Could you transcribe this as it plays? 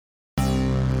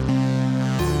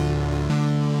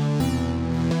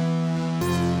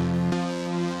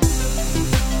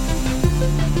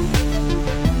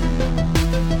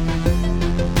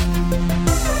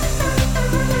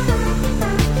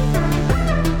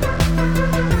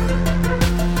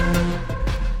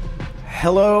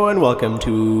Hello and welcome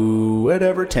to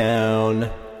whatever town.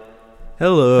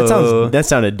 Hello. That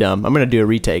sounded dumb. I'm going to do a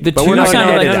retake. The but two we're not going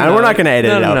to sounded edit like- it. We're not going to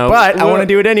edit it out. No. But I want to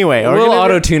do it anyway. We'll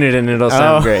auto-tune it and it'll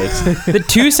sound great. The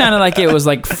two sounded like it was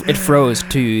like it froze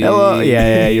to. Hello.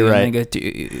 Yeah, you're right. And then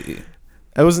go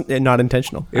It was not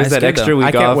intentional. It was That's that good, extra though. week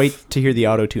I can't off. wait to hear the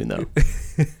auto-tune, though.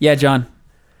 Yeah, John.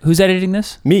 Who's editing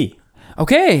this? Me.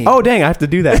 Okay. Oh, dang. I have to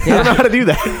do that. I don't know how to do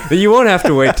that. You won't have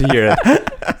to wait to hear it.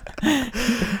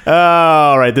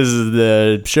 All right. This is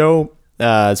the show.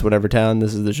 It's Whatever Town.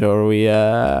 This is the show where we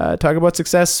talk about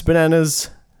success, bananas,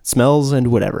 smells,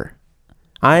 and whatever.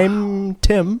 I'm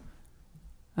Tim.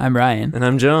 I'm Ryan. And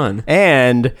I'm John.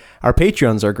 And our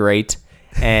Patreons are great.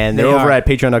 And they're They over are. at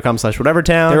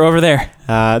patreon.com/whatevertown. They're over there.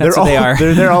 That's what they are.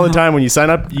 They're there all the time. When you sign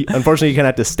up, unfortunately, you kind of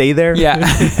have to stay there.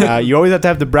 Yeah. You always have to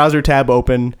have the browser tab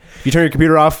open. If you turn your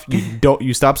computer off,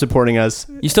 you stop supporting us.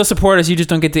 You still support us. You just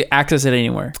don't get to access it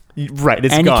anywhere. Right.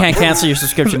 It's And gone. you can't cancel your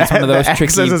subscription. It's one of The those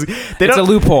access tricky. is- It's a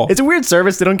loophole. It's a weird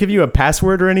service. They don't give you a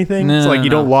password or anything. No, It's like no, you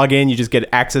no. don't log in. You just get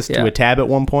access to Yeah. a tab at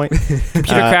one point. Computer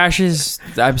crashes.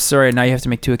 I'm sorry. Now you have to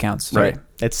make two accounts. Sorry. Right.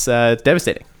 It's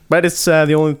devastating. But it's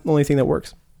the only thing that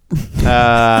works.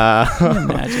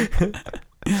 Imagine.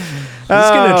 Is this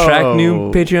going to attract new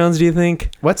Patreons, do you think?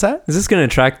 What's that? Is this going to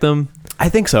attract them? I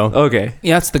think so. Okay.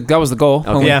 Yeah, that was the goal.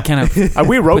 When we Yeah. kind of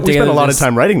We spent together a lot of this-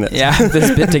 time writing this. yeah,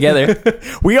 this bit together.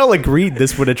 We all agreed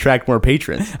this would attract more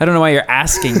patrons. I don't know why you're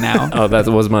asking now. Oh, that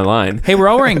was my line. Hey, we're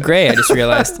all wearing gray. I just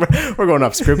realized. We're going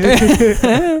off script.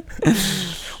 We're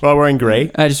all wearing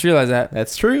gray. I just realized that.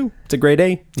 That's true. It's a gray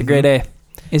day. It's a gray day.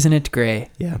 Isn't it gray?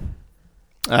 Yeah.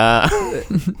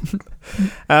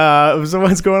 So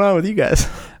what's going on with you guys?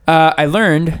 I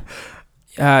learned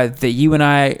that you and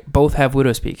I both have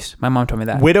widow's peaks. My mom told me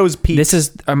that. Widow's Peak. This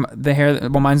is the hair.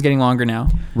 Well, mine's getting longer now,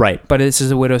 right. but this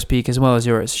is a widow's peak as well as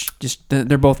yours. Just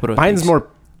they're both widow's Mine's peaks. more.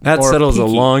 That Or settles a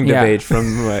peaky. long Yeah. debate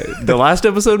from the last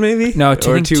episode, maybe? No, I or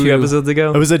think two two. episodes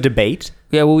ago. It was a debate.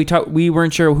 Yeah, well, we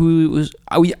weren't sure who was.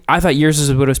 I thought yours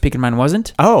was a widow's peak and mine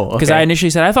wasn't. Oh, okay. Because I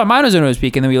initially said I thought mine was a widow's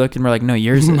peak, and then we looked and we're like, no,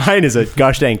 yours is. Mine is a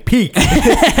gosh dang peak.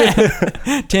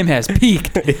 Tim has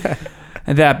peaked,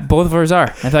 and that both of ours are.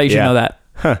 I thought you should Yeah. know that.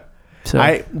 Huh. So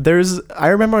I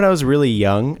remember when I was really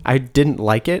young, I didn't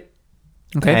like it,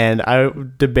 okay, and I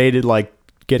debated like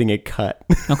getting it cut.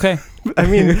 okay. I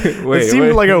mean, Wait, it seemed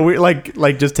wait. like a weird,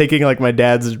 like just taking like my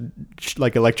dad's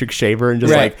like electric shaver and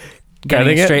just Right. like Getting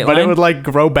cutting a it, straight but it line? would like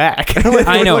grow back. It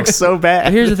I know. looks so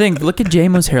bad. Here's the thing. Look at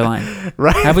JMO's hairline.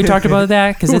 Right? Have we talked about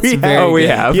that? Because it's We very. have. we good.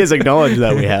 have. He has acknowledged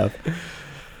that we have.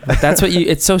 That's what you.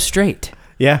 It's so straight.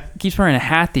 Yeah. He keeps wearing a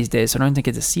hat these days, so I don't think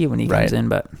get to see it when he comes Right. in.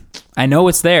 But I know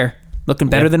it's there, looking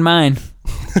better Yeah. than mine.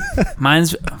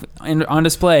 Mine's on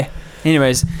display.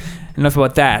 Anyways, enough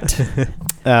about that.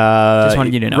 Just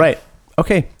wanted you to know. Right.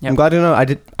 Okay. Yep. I'm glad to know. I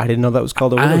didn't know that was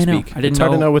called a I widow's know. peak. I didn't it's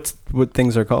hard to know. know what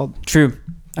things are called. True.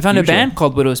 I found Usually. a band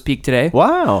called Widow's Peak today.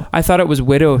 Wow. I thought it was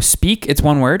Widow Speak. It's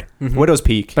one word. Widow's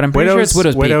Peak. But I'm pretty sure it's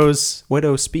Widow's Peak.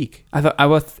 Widows Speak. I thought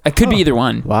I could be either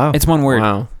one. Wow. It's one word.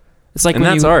 Wow. It's like And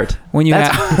when that's you, art. When you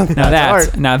That's- have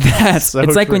that's now art. that's So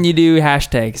it's like true. when you do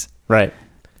hashtags Right.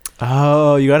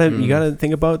 Oh, you gotta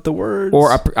think about the words.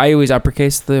 or I always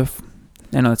uppercase the.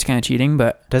 I know it's kind of cheating,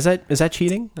 but is that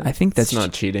cheating? I think That's that's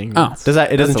not cheating. Oh. Does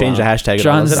that? It doesn't That's change the allowed. hashtag at all.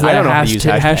 John's does it? I don't know how to use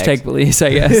hashtags. hashtag police. I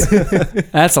guess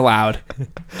that's allowed.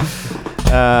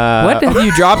 What have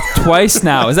you dropped twice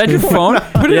now? Is that your phone?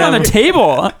 Put it Yeah, on the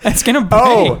table. It's gonna break.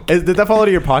 Oh, did that fall out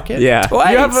of your pocket? Yeah. What?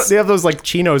 You have those like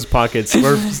chinos pockets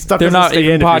where stuff They're doesn't not stay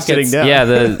even in if you're pockets. sitting down. Yeah,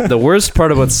 the worst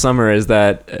part about summer is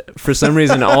that for some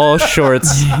reason all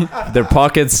shorts, their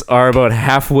pockets are about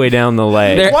halfway down the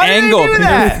leg. They're Why do they angled. do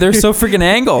that? They're so freaking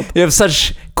angled. You have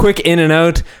such quick in and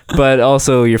out, but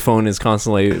also your phone is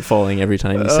constantly falling every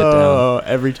time you sit down. Oh,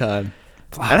 every time.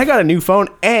 And I got a new phone,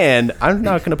 and I'm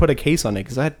not going to put a case on it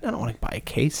because I don't want to buy a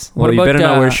case. What Well, you about, better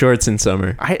not wear uh, shorts in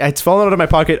summer. It's fallen out of my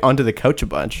pocket onto the couch a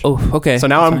bunch. Oh, okay. So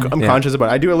now That's I'm fine. Yeah. conscious about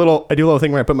it. I do a little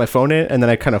thing where I put my phone in, and then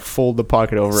I kind of fold the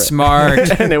pocket over it.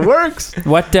 Smart. And it works.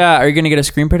 What are you gonna get a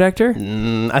screen protector?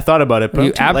 I thought about it, but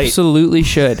You I'm too late. absolutely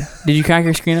should. Did you crack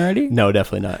your screen already? No,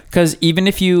 definitely not. Because even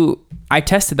if I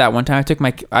tested that one time. I took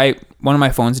one of my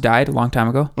phones died a long time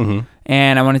ago,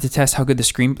 and I wanted to test how good the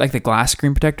screen, like the glass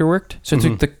screen protector, worked. So I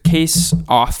took the case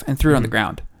off and threw it on the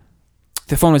ground.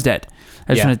 The phone was dead.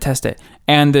 I just wanted to test it,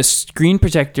 and the screen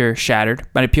protector shattered,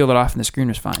 but I peeled it off, and the screen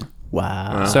was fine.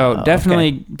 Wow. So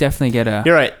definitely get a.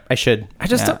 You're right. I should. I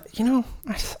just, Yeah.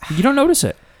 You don't notice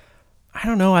it. I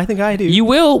don't know. I think I do. You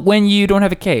will when you don't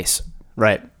have a case.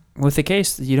 Right. With the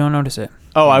case, you don't notice it.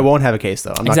 Oh, I won't have a case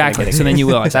though. I'm not gonna Exactly. get a So then case. you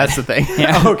will. I said. That's the thing.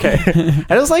 Yeah. Okay.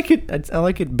 I just like it. I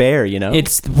like it bare. You know.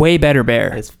 It's way better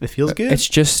bare. it feels good. It's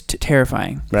just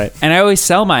terrifying. Right. And I always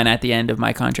sell mine at the end of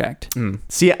my contract.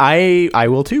 See, I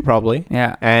will too probably.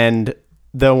 Yeah. And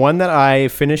the one that I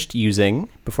finished using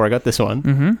before I got this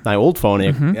one, my old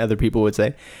phone, other people would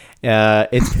say,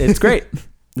 it's great.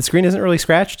 The screen isn't really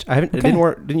scratched. I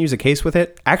didn't use a case with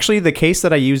it. Actually, the case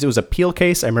that I used, it was a peel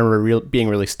case. I remember being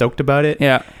really stoked about it.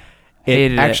 Yeah.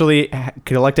 It actually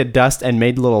collected dust and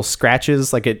made little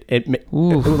scratches. Like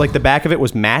like the back of it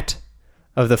was matte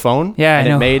of the phone. Yeah,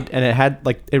 and I know. it had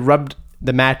like it rubbed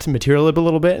the matte material up a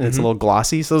little bit, and it's a little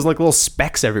glossy. So there's like little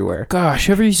specks everywhere. Gosh,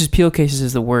 whoever uses peel cases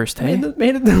is the worst. Hey?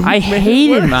 I I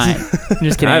hated mine. I'm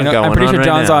just kidding. I've got I'm one pretty on sure right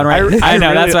John's now. on right. I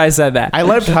know. That's why I said that. I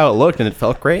loved how it looked, and it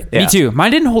felt great. Me too.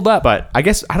 Mine didn't hold up. But I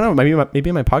guess I don't know.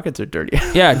 Maybe my pockets are dirty.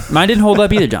 Yeah, mine didn't hold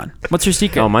up either, John. What's your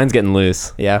secret? Oh, mine's getting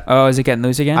loose. Yeah. Oh, is it getting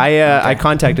loose again? I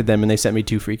contacted them and they sent me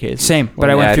 2 free cases. Same,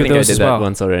 but I went I through think those I did as that well.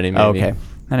 once already. Maybe. Oh, okay.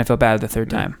 And I felt bad the third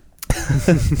time.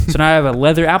 So now I have a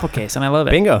leather Apple case, and I love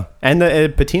it. Bingo. And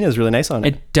the patina is really nice on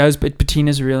it. It does, but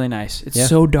patina's really nice. It's Yeah.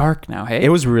 so dark now. Hey, It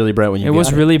was really bright when you It got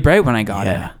was really bright when I got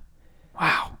Yeah. it.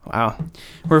 Wow, Wow.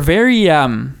 we're very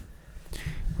uppity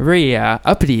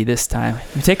this time.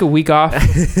 We take a week off,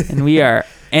 and we are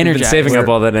You've been energized. saving up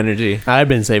all that energy. I've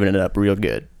been saving it up real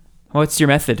good. What's your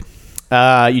method?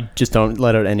 You just don't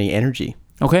let out any energy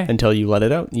Okay, until you let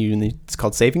it out. It's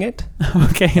called saving it.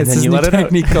 okay. It's then this you new let it out.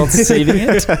 technique called saving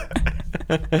it.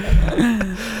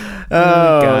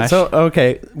 Oh, gosh. so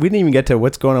okay. We didn't even get to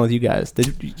what's going on with you guys.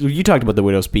 You talked about the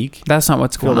Widow's Peak. That's not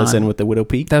what's Fill going us on. in with the Widow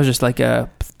Peak. That was just like a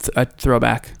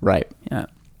throwback. Right. Yeah.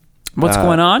 What's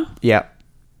going on? Yeah.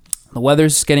 The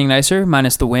weather's getting nicer,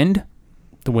 minus the wind.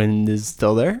 The wind is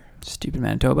still there. Stupid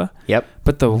Manitoba. Yep.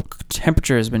 But the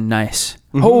temperature has been nice.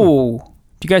 Mhm. Oh,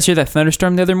 did you guys hear that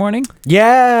thunderstorm the other morning?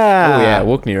 Yeah. Oh yeah, it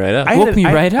woke me right up. Woke me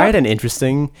right up. I had an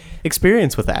interesting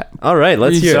experience with that. All right,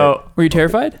 let's hear it. So Were you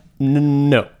terrified?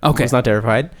 no. Okay. I was not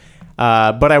terrified.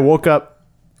 But I woke up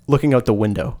looking out the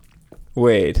window.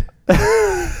 Wait.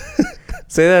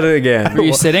 Say that again. Were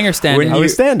you sitting or standing? When I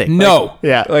was standing. No.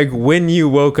 Yeah. Like when you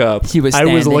woke up. He was I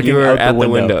standing. was looking You were out at the the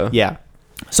window. window. Yeah.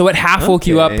 So it half woke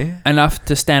you up Okay. enough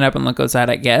to stand up and look outside,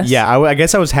 I guess? Yeah. I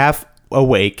guess I was half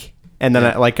awake. And then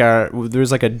there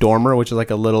was like a dormer, which is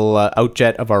like a little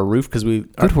outjet of our roof because we.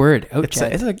 Good word. It's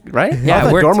Outjet. like, right? Yeah, I it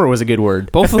thought worked. dormer was a good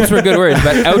word. Both of those were good words,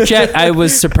 but outjet I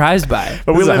was surprised by.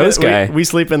 But This is a house guy. We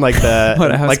sleep in like the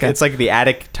What a house guy. it's like the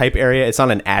attic type area. It's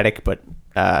not an attic, but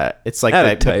it's like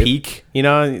Attic the type. peak. You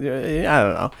know, I don't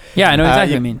know. Yeah, I know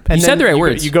exactly what you mean. and You said then the right you go-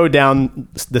 words. You go down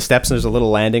the steps and there's a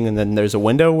little landing, and then there's a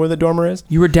window where the dormer is.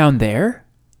 You were down there?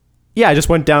 Yeah, I just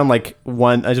went down like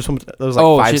one. I just went. There was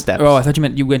like 5 shit. steps. Oh, I thought you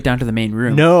meant you went down to the main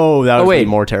room. No, that Oh, would wait. be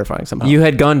more terrifying somehow. You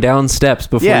had gone down steps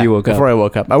before you woke up. Before I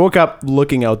woke up. I woke up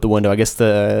looking out the window. I guess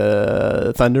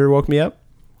the thunder woke me up.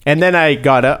 And then I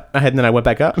got up, and then I went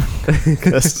back up.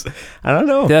 'Cause I don't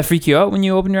know. Did that freak you out when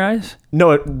you opened your eyes?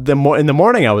 No, in the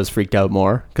morning I was freaked out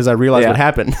more because I realized Yeah. what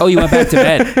happened. Oh, you went back to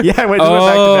bed. Yeah, I went back to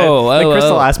bed. Oh, Like oh,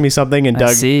 Crystal oh. asked me something, and I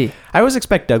Doug. see. I always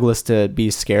expect Douglas to be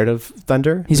scared of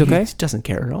thunder. He's okay? He doesn't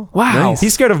care at all. Wow.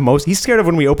 He's scared of most. He's scared of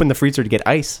when we open the freezer to get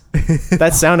ice.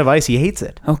 That sound of ice, he hates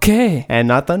it, Okay. and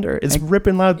not thunder. It's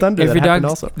ripping loud thunder. If That your happened dog,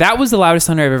 also. that was the loudest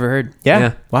thunder I've ever heard. Yeah.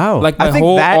 Yeah. Wow. Like I my think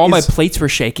that all my is- plates were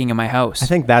shaking in my house. I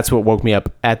think that's what woke me up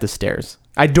at the stairs.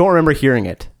 I don't remember hearing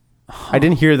it. I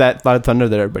didn't hear that loud thunder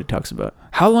that everybody talks about.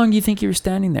 How long do you think you were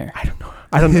standing there? I don't know.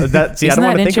 I don't know that. See, I Isn't don't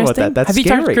want that to think about interesting? that. That's Have you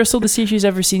scary. talked to Crystal to see if she's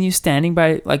ever seen you standing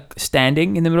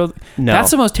in the middle? No.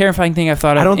 That's the most terrifying thing I've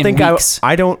thought of. I don't in think weeks.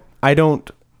 I don't.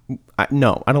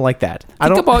 No, I don't like that. I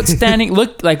Think don't. about standing,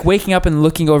 waking up and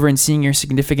looking over and seeing your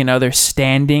significant other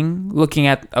standing, looking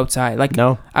at outside. Like,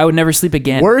 No. I would never sleep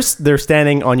again. Worse, they're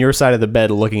standing on your side of the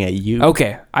bed looking at you.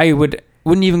 Okay, I wouldn't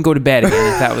even go to bed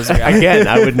again if that was the reality. Again,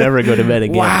 I would never go to bed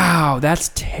again. Wow,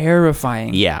 that's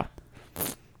terrifying. Yeah.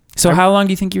 So how long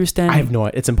do you think you were standing? I have no.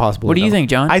 It's impossible. What to do you know. think,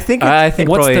 John? I think. I think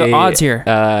What's the probably, odds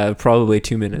here? Probably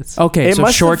 2 minutes. Okay, It so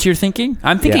must short have- you're thinking?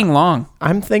 I'm thinking long.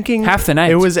 I'm thinking Half the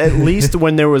night. It was at least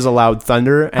when there was a loud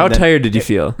thunder. And How then- tired did you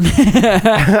feel?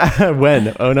 When?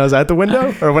 When I was at the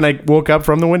window, or when I woke up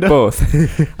from the window? Both.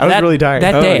 I was really tired.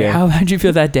 That Oh, day. okay. How did you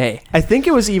feel that day? I think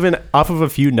it was even off of a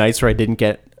few nights where I didn't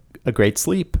get a great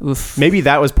sleep. Oof. Maybe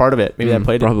that was part of it. Maybe that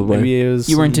played probably. it. Maybe it was.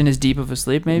 You weren't in as deep of a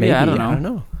sleep, maybe? I don't know. I don't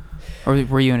know. Or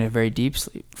were you in a very deep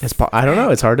sleep? I don't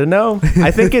know. It's hard to know. I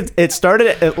think it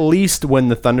started at least when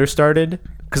the thunder started,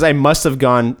 because I must have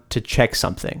gone to check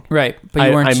something. Right, but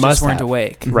you I just must weren't have.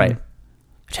 awake. Right.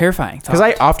 Terrifying. Because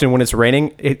I often, when it's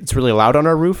raining, it's really loud on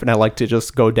our roof, and I like to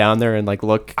just go down there and like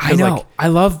look. I know. Like, I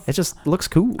love. it just looks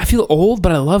cool. I feel old,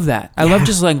 but I love that. I love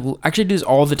just like actually do this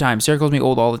all the time. Sarah calls me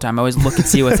old all the time. I always look and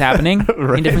see what's happening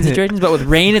in different situations. But with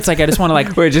rain, it's like I just want to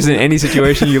like. Wait, just in any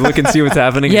situation you look and see what's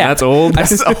happening. Yeah. And that's old.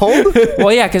 That's old.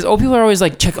 Well, yeah, because old people are always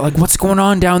like check like what's going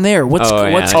on down there. What's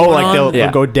going on?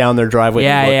 They'll go down their driveway.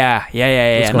 Yeah, and look.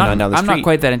 yeah. What's going on down the I'm not street.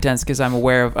 quite that intense because I'm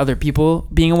aware of other people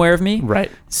being aware of me.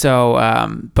 Right. So,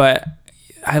 but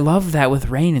I love that with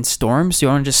rain and storms. You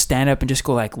want to just stand up and just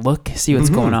go like, look, see what's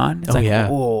going on. It's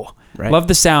whoa. Right. Love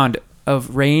the sound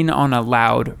of rain on a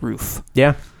loud roof.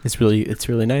 Yeah, it's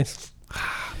really nice.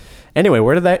 Anyway,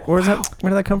 where did that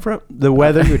come from? The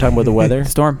weather. You were talking about the weather.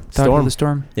 Storm. Talking about the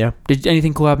storm. Yeah. Did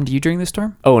anything cool happen to you during the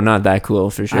storm? Oh, not that cool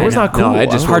for sure. It was not cool. No, I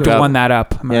just It's hard woke to up. one that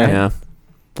up. Am I right? Yeah.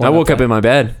 I woke up in my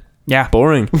bed. Yeah.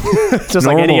 Boring. Just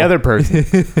like any Normal. other person.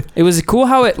 It was cool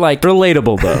how it like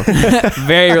Relatable though.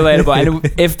 very relatable.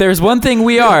 And if there's one thing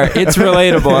we are, it's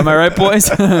relatable. Am I right, boys?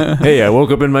 Hey, I woke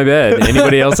up in my bed.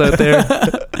 Anybody else out there?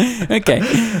 Okay,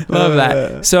 love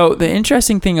that. So the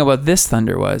interesting thing about this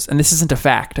thunder was, and this isn't a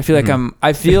fact. I feel like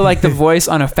I feel like the voice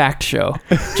on a fact show,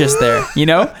 just there. You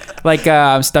know, like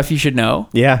stuff you should know.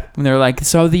 Yeah. And they're like,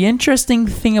 so the interesting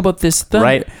thing about this thunder,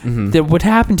 Right. What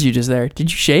happened to you just there?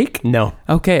 Did you shake? No.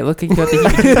 Okay, look, you got the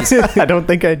heebie-jeebies. I don't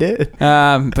think I did.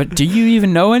 But do you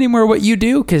even know anymore what you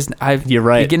do? Because I'm You're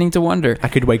right. beginning to wonder. I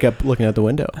could wake up looking out the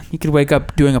window. You could wake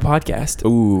up doing a podcast.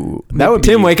 Ooh. That would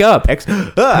Tim, be wake up.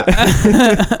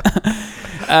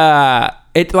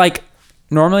 It like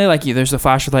normally like there's the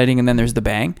flash of lightning and then there's the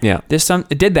bang. Yeah.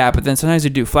 It did that, but then sometimes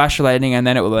it do flash of lightning and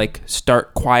then it would like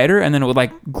start quieter and then it would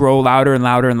like grow louder and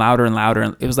louder and louder and louder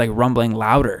and it was like rumbling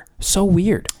louder. So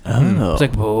weird. Oh. It was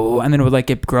like whoa, and then it would like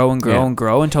get grow and grow and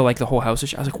grow until like the whole house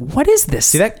was. I was like, what is this?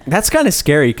 See, that's kind of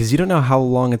scary because you don't know how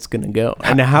long it's gonna go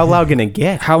and how loud gonna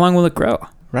get. How long will it grow?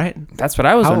 Right. That's what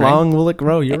I was How wondering. long will it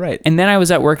grow? You're right. And then I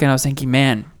was at work and I was thinking,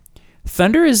 man,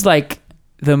 thunder is like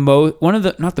one of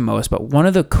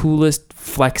the coolest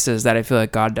flexes that I feel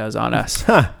like God does on us.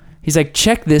 Huh. He's like,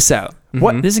 check this out.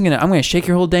 What? I'm gonna shake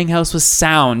your whole dang house with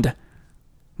sound.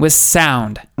 With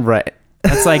sound. Right.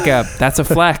 That's a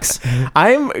flex.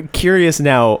 I'm curious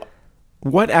now.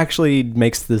 What actually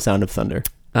makes the sound of thunder?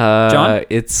 John?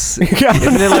 Isn't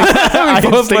Isn't it like I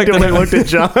instinctively looked at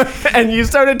John, and you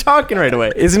started talking right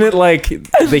away. isn't it like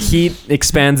the heat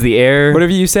expands the air,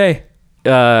 Whatever you say.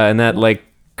 and that like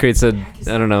creates a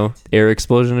air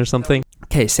explosion or something?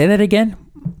 Okay, say that again.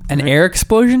 An air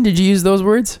explosion? Did you use those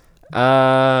words?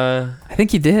 Yeah, I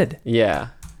think you did.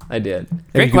 I did.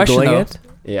 Great Are you question, Googling though. it?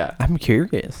 Yeah. I'm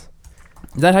curious.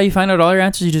 Is that how you find out all your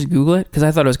answers? You just Google it? Because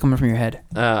I thought it was coming from your head.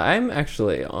 I'm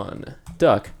actually on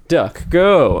Duck,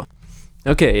 Go.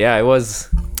 Okay, yeah, I was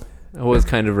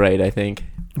kind of right, I think.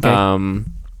 Okay.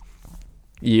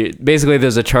 Basically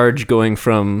there's a charge going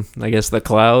from, I guess, the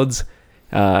clouds.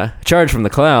 Charge from the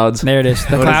clouds. There it is.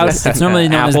 The What is clouds. that? It's normally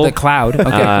known Apple? as the cloud. Okay,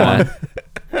 go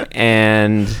on.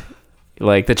 And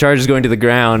like the charge is going to the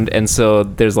ground, and so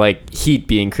there's like heat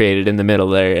being created in the middle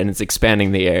there, and it's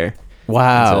expanding the air.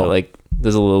 Wow. So like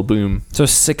there's a little boom. So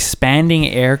expanding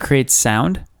air creates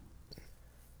sound?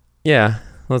 Yeah,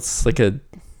 that's like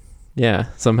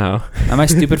somehow. Am I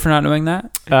stupid for not knowing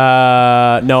that?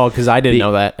 No, because I didn't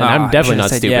know that, and I I'm definitely should've not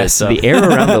said stupid. yes. So. The air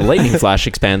around the lightning flash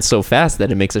expands so fast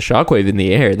that it makes a shockwave in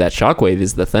the air. That shockwave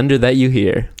is the thunder that you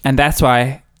hear. And that's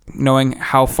why knowing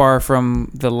how far from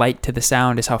the light to the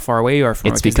sound is how far away you are from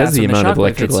it. It's because that's the when amount of shockwave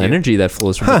electrical hits you. energy that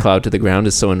flows from the cloud to the ground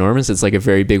is so enormous. It's like a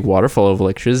very big waterfall of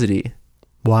electricity.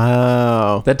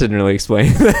 Wow. That didn't really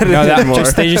explain that. No, anymore.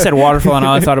 they just said waterfall, and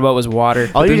all I thought about was water.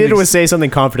 All you Then did we- was say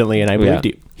something confidently, and I believed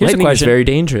you. Here's a Lightning is question. very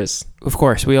dangerous. Of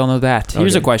course, we all know that.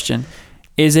 Here's a Okay. question.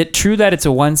 Is it true that it's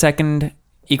a 1 second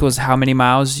equals how many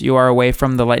miles you are away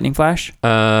from the lightning flash?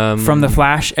 From the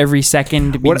flash, every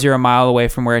second means you're a mile away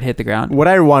from where it hit the ground. What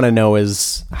I want to know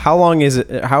is how long is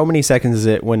it? How many seconds is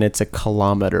it when it's a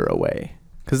kilometer away?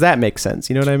 Because that makes sense.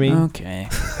 You know what I mean? Okay.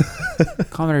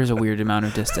 Kilometer is a weird amount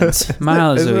of distance.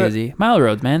 Mile is so Isn't it? easy. Mile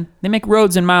roads, man. They make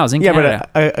roads in miles in Yeah, Canada.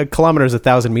 but a kilometer is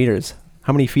 1,000 meters.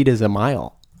 How many feet is a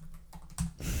mile?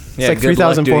 Yeah, like good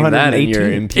luck doing that in 3,418. your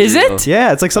Is imperial- it?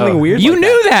 Yeah, it's like something Oh. weird. You like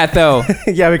knew that, though.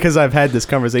 that. Yeah, because I've had this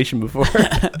conversation before.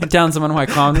 Telling someone why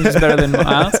kilometers is better than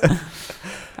miles.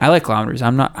 I like kilometers.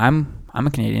 I'm a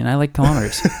Canadian. I like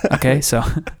kilometers. Okay, so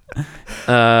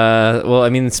Well, I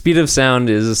mean, the speed of sound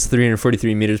is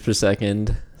 343 meters per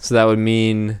second. So that would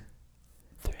mean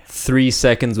 3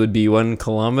 seconds would be 1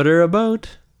 kilometer about,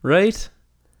 right?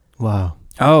 Wow.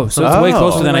 so it's way Oh.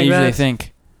 closer than I Like usually that.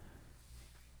 think.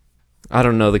 I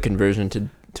don't know the conversion to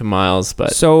to miles,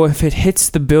 but So if it hits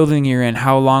the building you're in,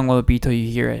 how long will it be till you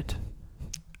hear it?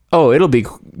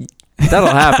 that'll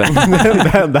happen.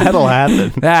 That'll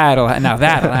happen. That'll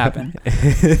happen.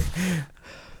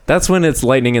 That's when it's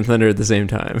lightning and thunder at the same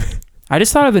time. I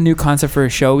just thought of a new concept for a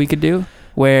show we could do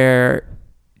where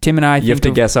Tim and I You have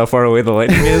to guess how far away the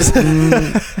lightning is.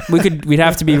 We'd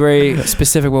have to be very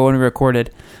specific about when we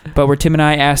recorded, but where Tim and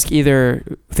I ask either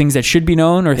things that should be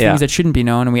known or things that shouldn't be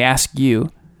known, and we ask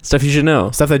you Stuff you should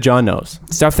know. Stuff that John knows.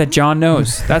 stuff that John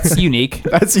knows. That's unique.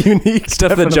 That's unique.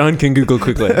 Stuff that John can Google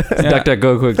quickly.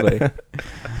 DuckDuckGo quickly.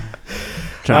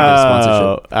 Trying to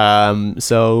get sponsorship.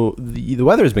 So the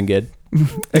weather's been good.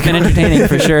 It's been entertaining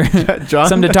for sure. John,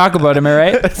 Something to talk about, am I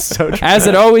right? That's so true. As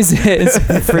it always is.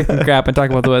 Freaking crap and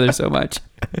talk about the weather so much.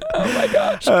 Oh my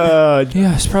gosh.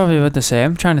 Yeah, it's probably what to say.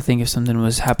 I'm trying to think if something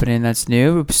was happening that's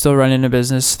new. We're still running a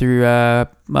business through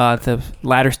the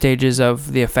latter stages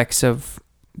of the effects of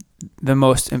the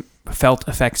most felt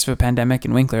effects of a pandemic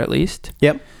in Winkler, at least.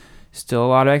 Yep. Still a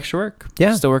lot of extra work.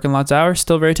 Yeah. Still working lots of hours.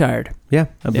 Still very tired. Yeah,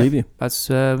 I believe you. That's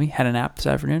we had a nap this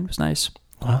afternoon. It was nice.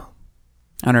 Wow.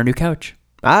 On our new couch.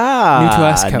 New to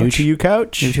us couch. New to you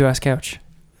couch. New to us couch.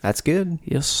 That's good.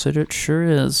 Yes, it sure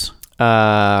is.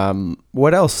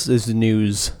 What else is the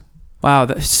news? Wow,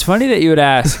 it's funny that you would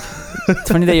ask.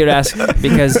 It's funny that you would ask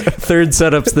because Third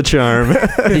setup's the charm.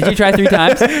 did you try 3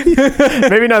 times?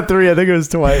 Maybe not 3. I think it was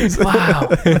twice. Wow.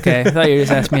 Okay, I thought you were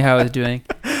just asking me how I was doing,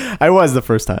 I was the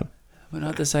first time. but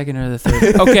not the second or the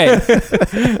third.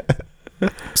 Okay.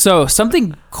 So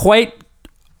something quite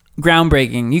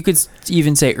groundbreaking, you could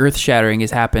even say earth-shattering, has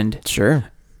happened. Sure.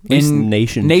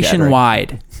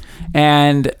 Nationwide,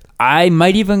 and I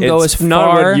might even go as It's far.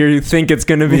 not what you think it's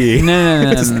going to be. No,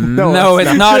 No,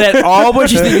 it's not at all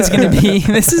what you think it's going to be.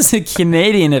 This is a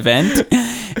Canadian event,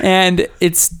 and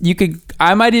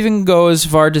I might even go as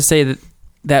far to say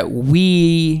that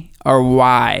we are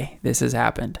why this has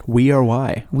happened. We are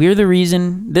why. We're the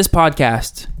reason this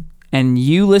podcast and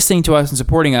you listening to us and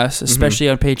supporting us, especially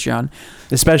on Patreon,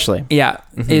 Especially.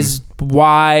 is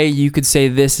why you could say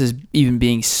this is even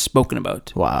being spoken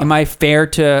about. Wow. Am I fair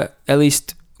to at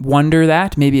least wonder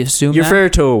that? Maybe assume You're that? fair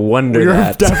to wonder You're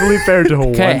that. definitely fair to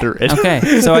Okay. wonder it.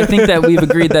 Okay. So I think that we've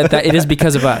agreed that it is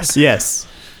because of us. Yes.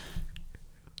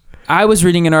 I was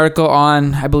reading an article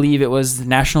on, I believe it was the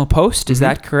National Post. Is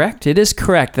that correct? It is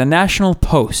correct. The National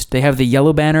Post. They have the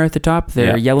yellow banner at the top.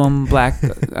 They're yellow and black.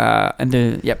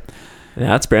 Yep.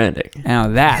 That's branding. Now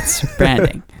that's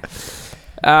branding.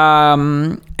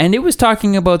 And it was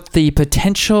talking about the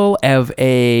potential of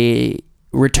a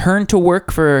return to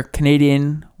work for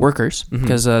Canadian workers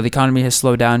because the economy has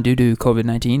slowed down due to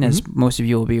COVID-19, as most of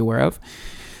you will be aware of.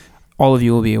 All of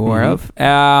you will be aware of.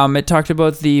 It talked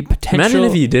about the potential. Imagine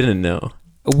if you didn't know.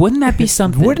 Wouldn't that be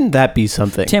something? Wouldn't that be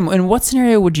something? Tim, in what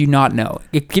scenario would you not know?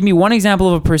 Give me one example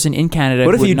of a person in Canada.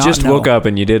 What who if you would just not know. woke up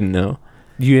and you didn't know?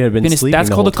 You had been sleeping That's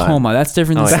the called whole a time. coma. That's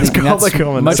different than That's sleeping. called That's a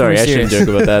coma. much Sorry, more I shouldn't serious.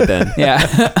 joke about that then.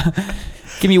 Yeah.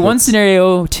 Give me one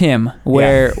scenario, Tim,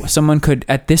 where someone could,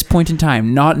 at this point in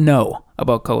time, not know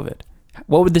about COVID.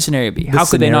 What would the scenario be? How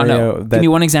could they not know? scenario Give me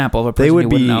one example of a person They would who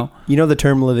be, wouldn't know. you know the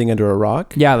term living under a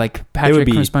rock? Yeah, like Patrick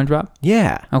be- from SpongeBob?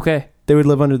 Yeah. Okay. They would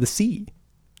live under the sea.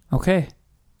 Okay.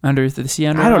 Under the sea,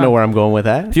 under I don't a know rock. where I'm going with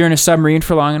that. If you're in a submarine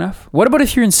for long enough. What about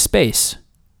if you're in space?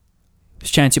 There's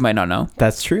a chance you might not know.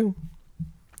 That's true.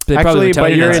 They probably Actually, would tell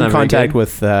but you you're that. that's in not very contact good.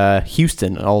 with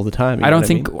Houston all the time. you I know don't what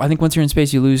think. mean? I think once you're in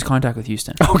space, you lose contact with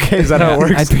Houston. Okay, is that how it I'm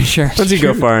works? pretty sure. Once you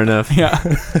go far enough, Yeah.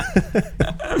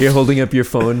 you're holding up your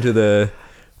phone to the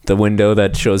window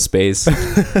that shows space.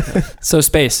 So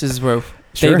space is where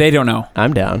Sure. they don't know.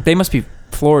 I'm down. They must be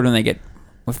floored when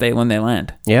they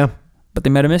land. Yeah. But they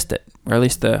might have missed it, or at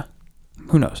least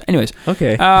who knows. Anyways,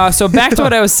 Okay. so back to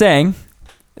what I was saying.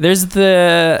 There's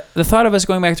the thought of us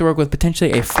going back to work with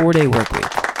potentially a 4-day work week.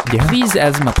 Yeah. Please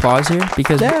add some applause here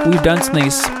because we've done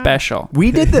something special. We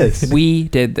did this. We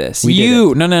did this. We did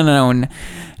you, no,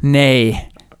 nay.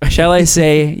 Shall I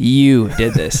say you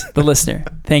did this? The listener.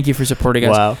 Thank you for supporting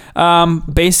us. Wow.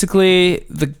 Basically,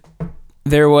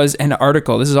 there was an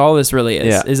article. This is all this really is.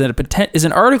 Yeah. Is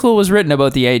an article was written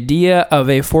about the idea of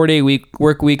a 4-day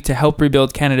work week to help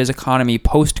rebuild Canada's economy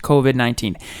post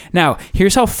COVID-19. Now,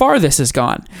 here's how far this has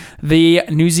gone. The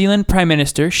New Zealand Prime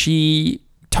Minister, she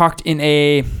talked in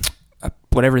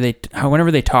whenever they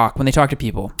talk to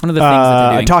people. One of the things that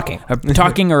they're doing.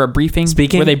 Talking or a briefing.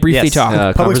 Speaking? Where they briefly Yes. talk.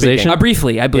 Public Conversation. speaking.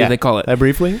 Briefly, I believe they call it.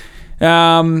 Briefly?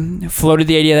 Floated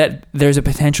the idea that there's a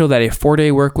potential that a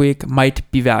 4-day work week might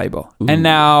be valuable. Ooh. And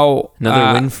now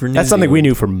Another win for New That's something Zealand. we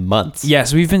knew for months.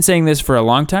 yes, we've been saying this for a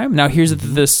long time. Now here's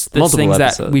this Multiple things that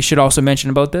episodes. we should also mention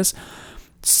about this.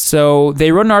 So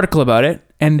they wrote an article about it,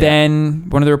 and then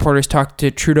one of the reporters talked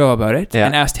to Trudeau about it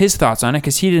and asked his thoughts on it,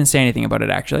 because he didn't say anything about it,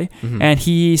 actually. And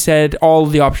he said all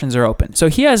the options are open. So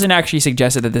he hasn't actually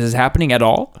suggested that this is happening at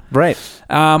all. Right.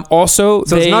 Also,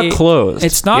 So it's not closed.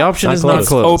 It's not. The option is closed. not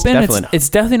closed. open. Definitely not. It's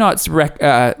definitely not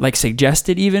like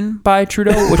suggested even by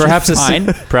Trudeau, which Perhaps is fine.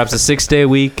 Perhaps a 6-day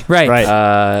week. Right.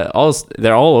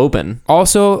 They're all open.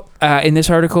 Also, in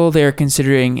this article, they're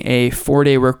considering a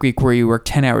 4-day work week where you work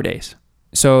 10-hour days.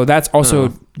 So that's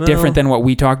also different than what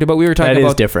we talked about. We were talking That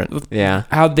about is different. Yeah.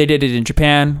 how they did it in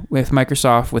Japan with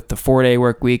Microsoft with the 4-day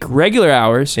work week, regular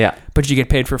hours, Yeah. but you get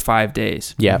paid for 5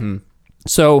 days. Yeah.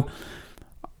 So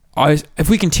if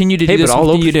we continue to do Hey, this, but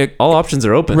all to options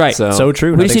are open. Right. So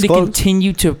true. we just need Nothing's to closed.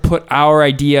 continue to put our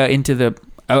idea into the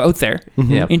out there,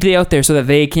 Yeah. into the out there, so that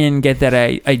they can get that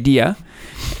idea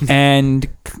and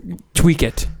tweak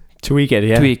it. Tweak it,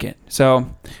 yeah. Tweak it. So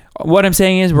what I'm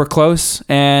saying is we're close,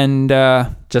 and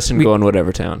Justin, We- go in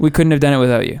whatever town. we couldn't have done it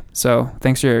without you. So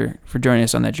thanks for joining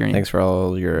us on that journey. Thanks for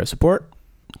all your support.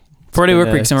 4-day work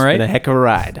week, am I It's right? been a heck of a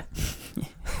ride.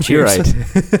 You're right.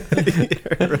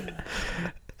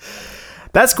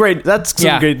 That's great. That's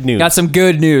some good news. Got some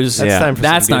good news. That's time for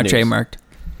That's some not good news. trademarked.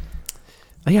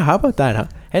 Yeah, how about that, huh?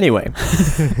 Anyway.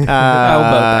 How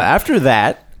about that? After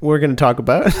that, we're going to talk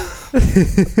about...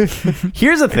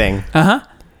 Here's the thing. Uh-huh.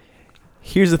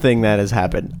 Here's the thing that has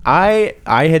happened. I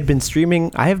have been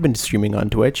streaming on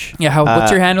Twitch. Yeah,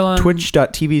 what's your handle on?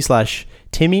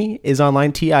 Twitch.tv/Timmy is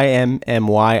online.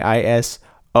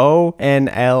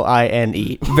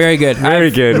 TIMMYISONLINE. Very good.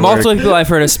 Very good work. Multiple people I've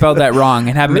heard have spelled that wrong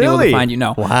and haven't been able to Really? find you.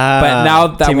 No. Wow. But now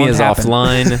that Timmy won't is happen.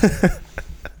 Anyway, offline.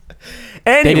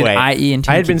 They did IE and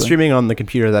I had been Timmy. streaming on the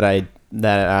computer that I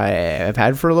have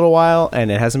had for a little while,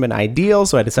 and it hasn't been ideal.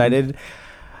 So I decided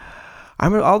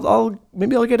I'll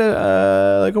get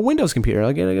a Windows computer.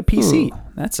 I'll get a PC. Ooh,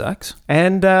 that sucks.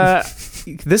 And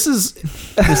this is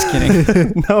Just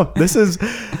kidding. no. This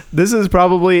is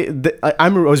probably. I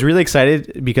was really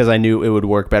excited because I knew it would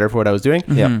work better for what I was doing.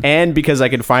 Yeah. And because I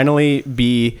could finally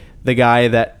be the guy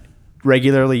that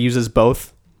regularly uses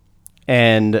both.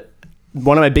 And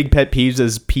one of my big pet peeves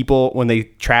is people when they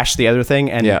trash the other thing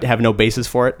and have no basis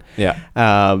for it. Yeah.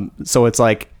 So it's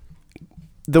like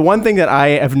the one thing that I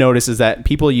have noticed is that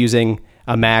people using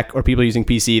a Mac or people using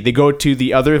PC, they go to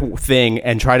the other thing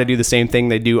and try to do the same thing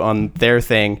they do on their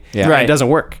thing. Yeah. And Right. it doesn't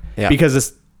work because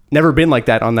it's never been like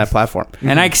that on that platform.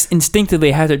 And I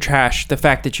instinctively have to trash the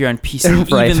fact that you're on PC,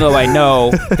 Right. even though I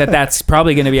know that that's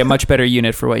probably going to be a much better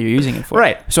unit for what you're using it for.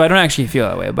 Right. So I don't actually feel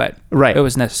that way, but Right. it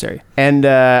was necessary. And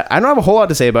I don't have a whole lot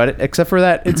to say about it except for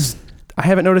that I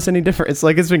haven't noticed any difference. It's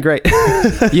like it's been great.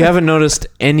 You haven't noticed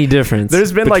any difference.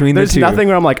 There's been between there's the two. nothing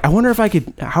where I'm like, I wonder if I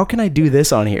could. How can I do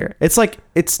this on here? It's like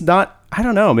it's not. I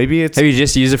don't know. Maybe it's. Have you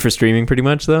just used it for streaming pretty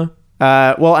much though?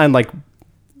 Well, and like,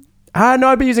 no,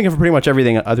 I've been using it for pretty much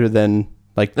everything other than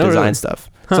like Oh, design really?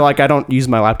 stuff. So like, I don't use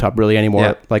my laptop really anymore.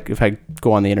 Yeah. Like if I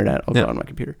go on the internet, I'll Yeah. go on my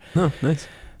computer. Oh, nice.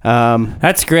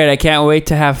 That's great. I can't wait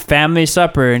to have family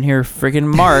supper and hear freaking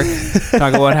Mark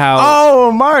talk about how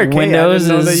Oh, Mark! Windows I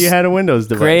didn't know that is you had a Windows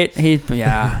device. great.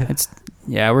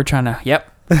 We're trying to. Yep.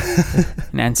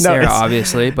 And Sarah, it's-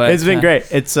 obviously, but It's been great.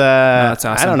 It's that's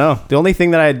I awesome. don't know. The only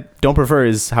thing that I don't prefer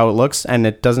is how it looks, and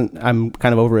it doesn't. I'm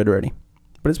kind of over it already,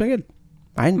 but it's been good.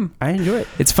 I enjoy it.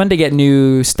 It's fun to get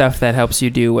new stuff that helps you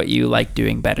do what you like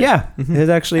doing better. Yeah, it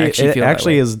actually I actually feel that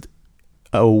way.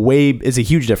 is a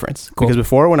huge difference Cool. because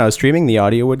before when I was streaming, the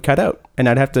audio would cut out, and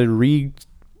I'd have to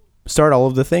restart all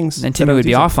of the things. And that Timmy I was would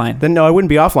be using. offline. Then no, I wouldn't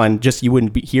be offline. Just you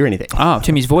wouldn't hear anything. Oh,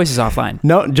 Timmy's voice is offline.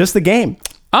 No, just the game.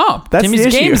 Oh, That's Timmy's the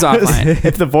issue. game's offline.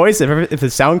 If the voice, if the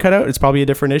sound cut out, it's probably a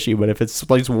different issue. But if it's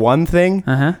like one thing,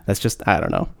 Uh-huh. that's just I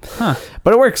don't know. Huh.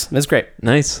 But it works. It's great.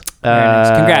 Nice. Very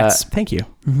nice. Congrats. Thank you.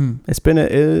 Mm-hmm. It's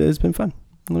been fun.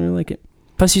 I really like it.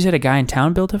 Plus, you said a guy in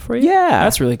town built it for you? Yeah,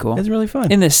 That's really cool. It's really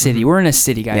fun. In the city. We're in a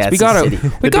city, guys. Yeah, we it's a gotta city. we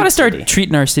The gotta big start city.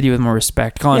 treating our city with more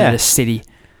respect. Calling Yeah. it a city.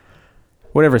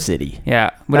 Whatever city.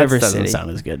 Yeah, whatever That doesn't city. sound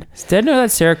as good. Did I know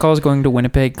that Sarah calls going to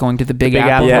Winnipeg, going to the Big, Big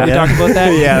Apple? Apple, Have we talked about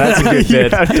that? Yeah, that's a good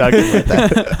bit. I'm talking about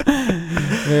that.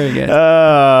 Very good.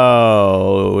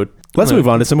 Oh, let's move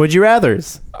on to some would you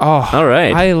rather's. Oh, All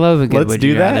right. I love a good Let's would do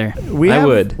you that. rather. We I have,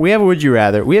 would. We have a would you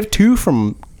rather. We have two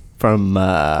from.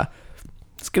 I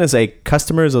was gonna say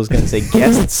customers. I was gonna say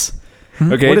guests.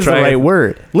 Okay, what is the try right it.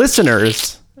 word?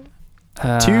 Listeners.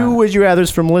 Two would you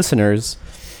rather's from listeners.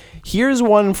 Here's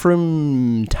one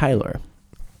from Tyler.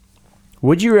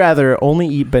 Would you rather only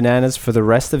eat bananas for the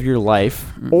rest of your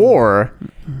life or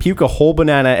puke a whole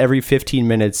banana every 15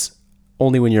 minutes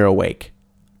only when you're awake?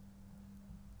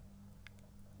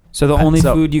 So the only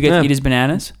So- food you get Yeah. to eat is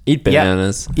bananas? Eat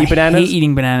bananas. Eat bananas. I hate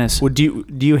eating bananas. Would do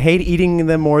you hate eating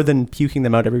them more than puking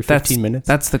them out every 15 minutes?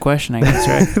 That's the question, I guess,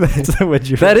 right? That's what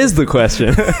you. That is the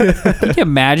question. Can you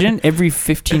imagine every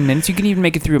 15 minutes? You can even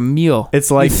make it through a meal. It's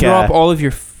like you throw up all of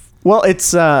your... well,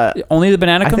 it's only the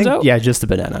banana I comes think, out? yeah, just the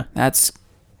banana. That's...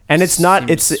 And it's not.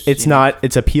 Seems- It's not.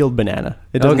 It's a peeled banana.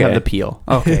 It doesn't Okay. have the peel.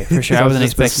 Okay, for sure. I So wasn't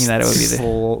it's just expecting that it would be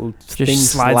the... thing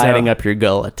Just slides sliding out. up your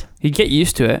gullet. You'd get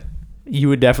used to it.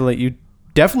 You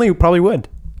definitely probably would.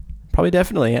 Probably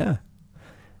definitely, yeah.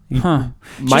 Huh.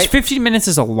 Might- Just 15 minutes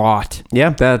is a lot. Yeah,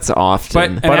 That's But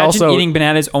often. imagine also- eating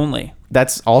bananas only.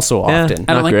 that's also Yeah. often.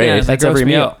 I don't Not like great. bananas. That That's every grosses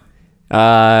me meal.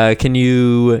 out. Can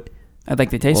you I'd like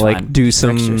the taste like fine. do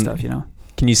some? Texture stuff, you know?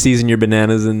 Can you season your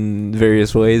bananas in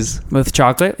various ways? With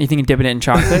chocolate? You think dipping it in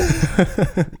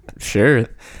chocolate? Sure,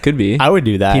 could be. I would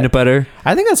do that. Peanut butter.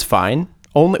 I think that's fine.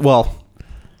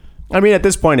 I mean, at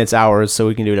this point, it's ours, so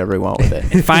we can do whatever we want with it.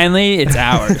 And finally, it's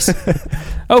ours.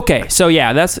 Okay, so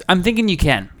yeah, I'm thinking you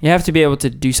can. You have to be able to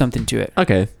do something to it.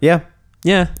 Okay. Yeah,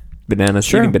 Yeah. Bananas.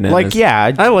 sure. Eating bananas. Like,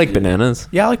 yeah, I like bananas.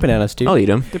 yeah, I like bananas too. I'll eat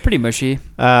them. They're pretty mushy.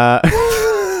 Uh,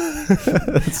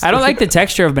 I don't like the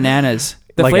texture of bananas.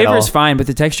 The Like at flavor is all. fine, but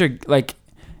the texture, like,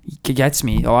 gets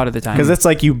me a lot of the time. because it's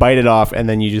like you bite it off and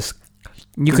then you just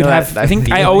You could No, have. that I think I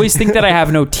feeling. always think that I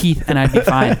have no teeth and I'd be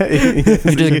fine.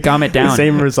 You just gum it down.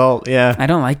 Same result. Yeah, I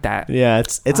don't like that. yeah.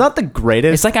 It's not the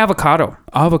greatest. It's like avocado.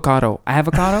 Avocado.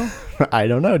 I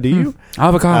don't know. Do you?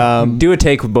 Avocado. Do a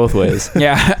take both ways.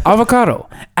 Yeah. Avocado.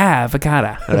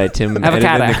 Avocado. All right, Tim.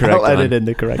 Avocado. Edit in the correct I'll one. edit in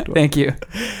the correct one. Thank you.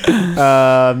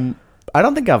 I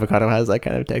don't think avocado has that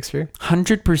kind of texture.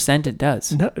 100% it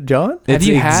does. No, John. It's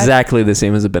you had- exactly the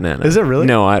same as a banana. Is it really?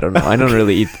 No, I don't know. I don't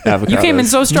really eat avocado. You came in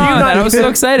so strong Do you on not that. I was so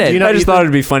even- excited. do you not I just eat thought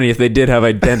it'd be funny if they did have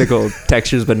identical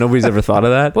textures, but nobody's ever thought of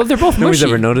that. Well, they're both Nobody's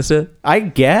mushy. ever noticed it. I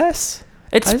guess.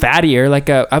 It's fattier, like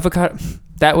a avocado.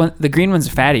 That one, the green one's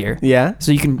fattier. Yeah.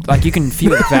 So you can feel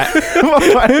the fat.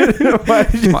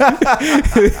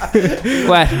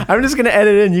 What? I'm just gonna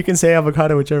edit in. You can say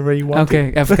avocado whichever you want.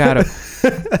 Okay, avocado.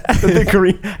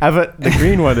 the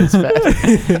green one is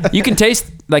fat. You can taste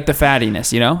like the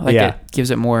fattiness, you know? Like Yeah. it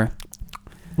gives it more.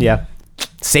 Yeah.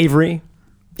 Savory.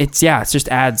 It's just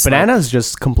adds. Banana's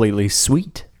just completely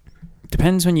sweet.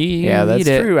 Depends when you Yeah, that's eat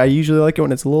it. true. I usually like it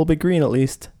when it's a little bit green, at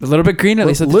least. A little bit green at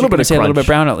least. A little bit of say a little crunch. bit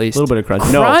brown at least. A little bit of crunch.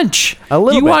 Crunch. No, a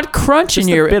little You bit. want crunch in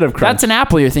Just a your. bit of crunch. That's an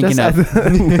apple you're thinking of.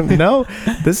 No,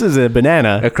 this is a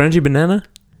banana. A crunchy banana?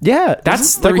 Yeah,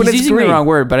 That's like when he's it's using green. the wrong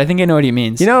word, but I think I know what he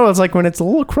means. You know, it's like when it's a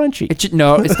little crunchy.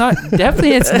 No, it's not.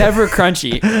 Definitely, it's never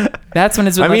crunchy. That's when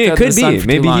it's. I mean, it could be. Maybe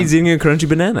Maybe he's eating a crunchy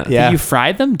banana. Yeah. Do you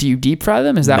fry them? Do you deep fry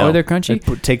them? Is that No. why they're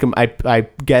crunchy? Take them. I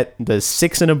get the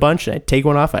 6 in a bunch. And I take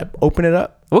one off. I open it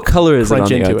up. What color is Crunch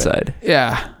it on the into it. outside?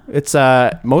 Yeah. It's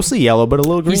mostly yellow, but a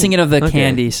little green. He's thinking of the Okay.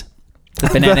 candies, the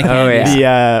banana Oh, candies.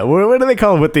 yeah. The what do they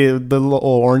call it with the little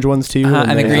orange ones too?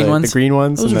 And the green ones? The green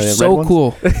ones. Those and are the so red ones?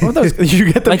 cool. What are those?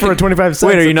 You get them Like for the- 25 cents.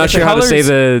 Wait, are you not the sure how to say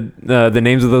colors- the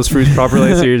names of those fruits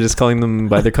properly? So you're just calling them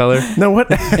by their color? No,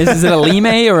 what? Is it a lime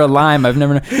or a lime? I've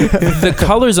never known. The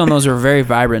colors on those are very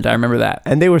vibrant. I remember that.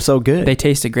 And they were so good. They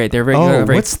tasted great. They're very,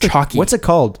 very what's chalky. What's it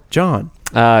called, John?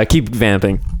 Keep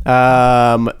vamping.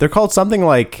 They're called something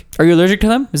like. Are you allergic to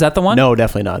them? Is that the one? No,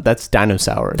 definitely not. That's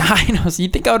dinosaurs. I know. So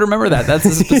you'd think I would remember that. That's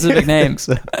a specific name.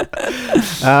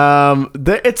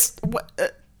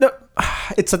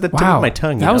 It's at the tip Wow. of my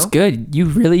tongue. That was good. You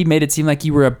really made it seem like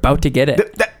you were about to get it.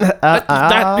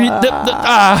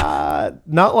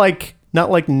 Not like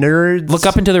nerds. Look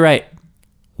up and to the right.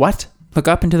 What? Look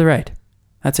up and to the right.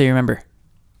 That's how you remember.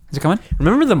 Is it coming?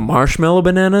 Remember the marshmallow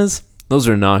bananas? Those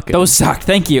are not good. Those sucked.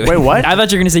 Thank you. Wait, what? I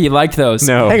thought you were going to say you liked those.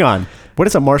 No. Hang on. What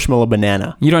is a marshmallow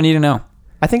banana? You don't need to know.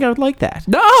 I think I would like that.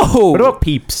 No. What about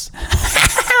Peeps?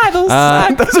 those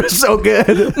suck? Those are so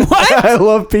good. What? I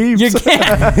love Peeps. You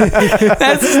can't.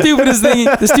 That's the stupidest thing.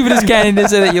 The stupidest candy to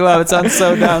say that you love. It sounds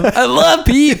so dumb. I love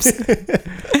Peeps.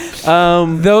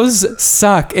 Those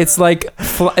suck. It's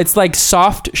like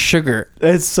soft sugar.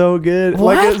 It's so good.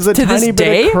 What? Like it's a To this tiny bit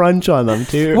day? of crunch on them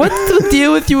too. What's the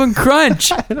deal with you and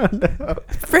crunch? I don't know.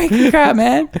 Freaking crap,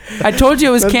 man. I told you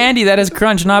it was candy that has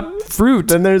crunch, not fruit.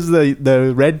 Then there's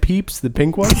the red Peeps, the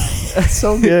pink ones. That's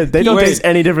so good. They don't Wait. taste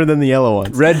any different than the yellow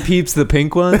ones. Red Peeps, the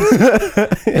pink ones? They're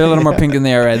a little more pink than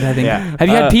they are red, I think. Yeah. Have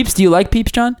you had Peeps? Do you like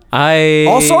Peeps, John?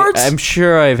 All sorts? I'm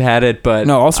sure I've had it, but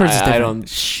No, all sorts is I different.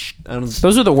 don't.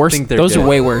 Those are the worst. think they're Those are good.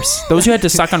 way worse. Those you had to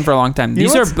suck on for a long time. You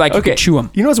These know are what's- like you okay. could chew them.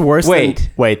 You know what's worse? Wait.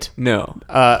 Wait. No.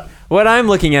 What I'm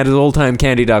looking at is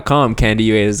oldtimecandy.com, candy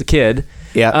you ate as a kid.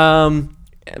 Yeah.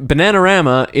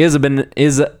 Bananarama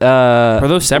is Are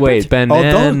those separate? Wait, the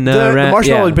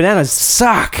marshmallow bananas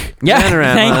suck. Yeah,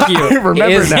 Bananarama thank you. I remember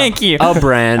is now. Thank you. a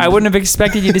brand. I wouldn't have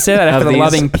expected you to say that after of the these,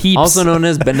 loving Peeps. also known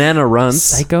as banana runts.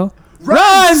 Psycho.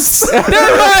 Runs!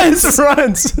 Runs!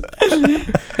 Runs!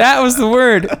 That was the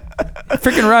word.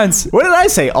 Freaking runs. What did I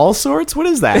say? All sorts? What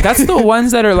is that? That's the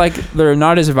ones that are like, they're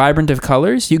not as vibrant of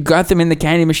colors. You got them in the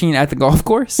candy machine at the golf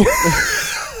course.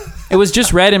 It was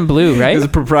just red and blue, right? It was a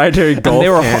proprietary golf they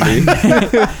were candy.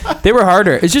 They were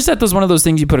harder. It's just that was one of those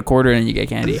things you put a quarter in and you get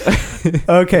candy.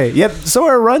 Okay. Yep. So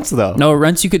are runts, though. No,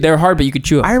 runts you could. They were hard, but you could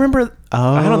chew them. I remember.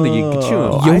 Oh, I don't think you could chew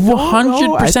 'em. I You don't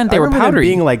know. 100% they I were remember them powdery.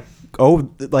 being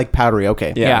like powdery.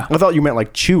 Okay. Yeah. I thought you meant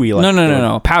like chewy. Like,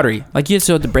 No. Powdery. Like you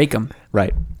still had to break them.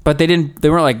 Right. But they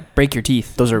weren't like break your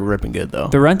teeth. Those are ripping good though.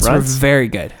 The runts were very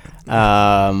good.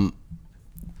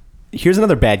 Here's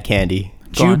another bad candy.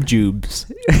 Go on. Jubes.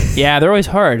 Yeah, they're always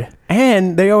hard.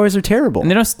 And they always are terrible.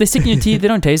 And they stick in your teeth. They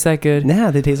don't taste that good.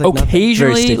 Nah, they taste like nothing. Very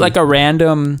Occasionally, sticky. like a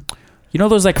random, you know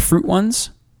those like fruit ones?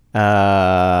 They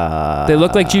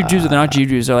look like jujubes, but they're not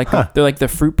jujubes. They're like the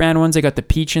fruit brand ones. They got the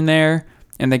peach in there,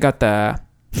 and they got the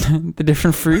the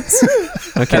different fruits.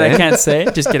 Okay. That I can't say.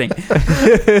 Just kidding.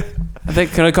 I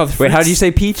think could I call it? Wait, how do you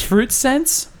say peach? Fruit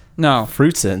sense? No,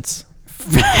 Fruit Sense.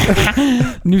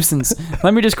 nuisance.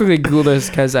 Let me just quickly Google this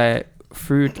because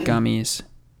fruit gummies.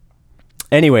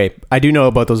 Anyway, I do know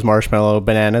about those marshmallow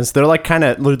bananas. They're like kind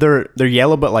of they're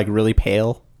yellow but like really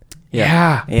pale.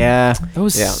 Yeah, Yeah.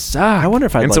 those Yeah. suck. I wonder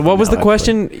if I. And so, what was the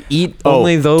question? Eat Oh,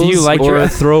 only those, do you like or your-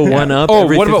 throw one up? Oh,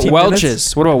 every what about 15 Welch's?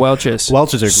 minutes? What about Welch's?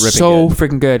 Welch's are ripping so good.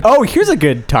 freaking good. Oh, here's a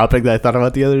good topic that I thought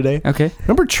about the other day. Okay.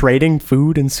 Remember trading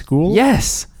food in school?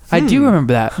 Yes, I do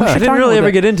remember that. I didn't really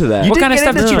ever get into that. What did kind of get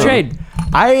stuff did you into trade?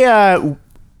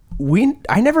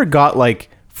 I never got like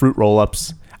fruit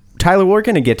roll-ups. Tyler, we're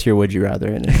gonna get to your would you rather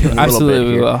in a little bit Absolutely,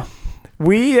 we here.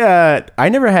 will. I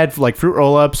never had like fruit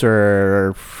roll-ups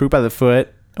or fruit by the foot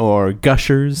or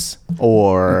gushers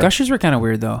or Gushers were kind of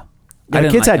weird though. Yeah, I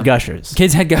didn't kids like had them. gushers.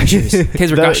 Kids had gushers.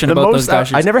 Kids were gushing about those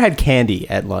gushers. I never had candy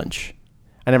at lunch.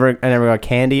 I never got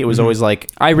candy. It was always like,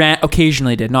 I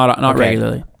occasionally did, not Okay.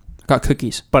 regularly. Got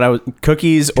cookies. but I was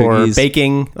cookies or Cookies.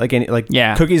 baking, like any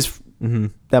Yeah. cookies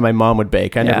that my mom would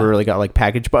bake. I Yeah. never really got like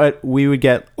packaged, but we would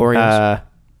get Oreos.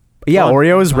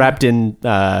 Oreos wrapped in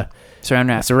Saran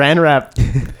wrap. saran wrap.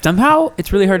 Somehow,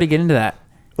 it's really hard to get into that.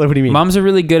 What do you mean? Moms are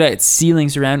really good at sealing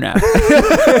saran wrap.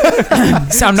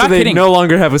 So I'm not they kidding. no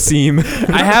longer have a seam.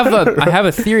 I have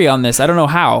a theory on this. I don't know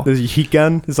how. There's a heat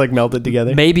gun. It's like melted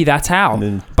together. Maybe that's how. And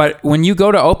then- But when you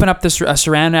go to open up this a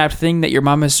saran wrap thing that your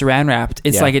mom has saran wrapped,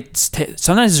 it's Yeah. like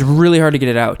sometimes it's really hard to get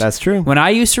it out. That's true. When I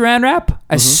use saran wrap,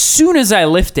 as soon as I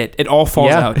lift it, it all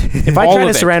falls out. If I All try to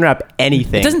of it. saran wrap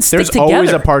anything, It doesn't stick there's always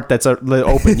together. a part that's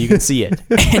open. You can see it.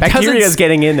 Bacteria is doesn't-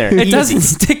 getting in there. It Easy. doesn't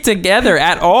stick together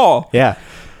at all. Yeah.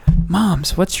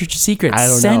 Moms, what's your secret? I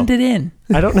don't Send know. it in.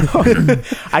 I don't know.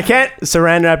 I can't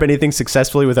saran wrap anything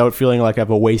successfully without feeling like I've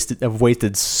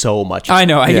wasted so much. I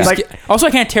know. Yeah. Also,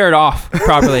 I can't tear it off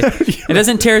properly. It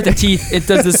doesn't tear at the teeth. It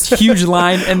does this huge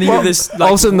line, and then you have this. All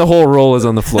of a sudden, the whole roll is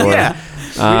on the floor. Yeah.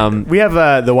 We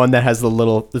have the one that has the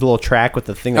little track with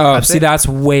the thing. That Oh, cuts see, it, that's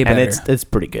way better. and it's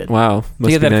pretty good. Wow.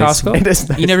 Do you get that at Costco? It is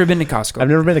nice. You never been to Costco? I've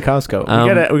never been to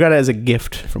Costco. We got it as a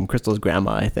gift from Crystal's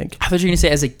grandma, I think. I thought you were gonna say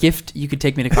as a gift you could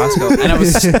take me to Costco, and I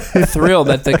was thrilled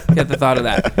at the thought of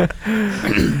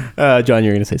that. John,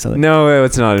 you're gonna say something. No,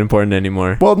 it's not important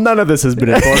anymore. Well, none of this has been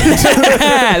important.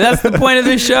 That's the point of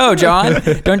this show, John.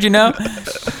 Don't you know?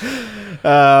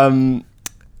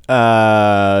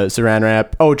 Saran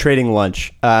wrap. Oh, trading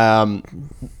lunch.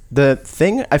 The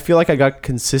thing I feel like I got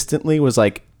consistently was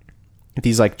like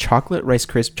these like chocolate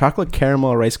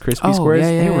caramel Rice Krispie Oh, squares.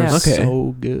 yeah, They were okay.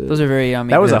 so good. Those are very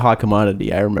yummy. That was a hot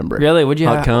commodity. I remember. Really? What'd you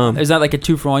How have? come? Is that like a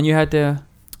 2-for-1 you had to?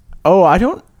 Oh, I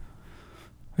don't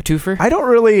A twofer?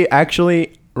 really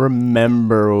actually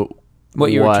remember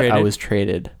What you were traded? I was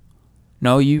traded.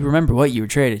 No, you remember what you were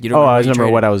traded. You don't. Oh, I what you remember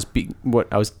traded. what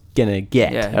I was gonna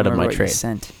get Yeah, out of remember my what you trade.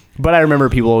 sent. But I remember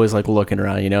people always like looking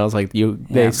around. You know, it's like they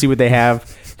Yeah. see what they have,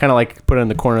 kind of like put it in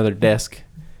the corner of their desk.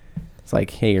 It's like,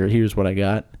 hey, here's what I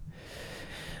got.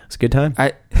 It's a good time.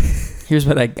 Here's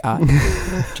what I got.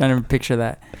 Trying to picture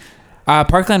that.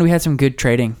 Parkland, we had some good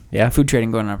trading. Yeah. Food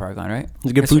trading going on at Parkland, right?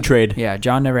 It's a good food trade. Yeah,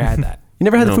 John never had that. You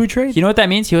never had No. the food trade? You know what that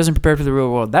means? He wasn't prepared for the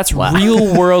real world. That's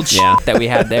real world shit Yeah. that we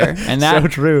had there. And that So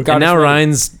true. got And us now ready.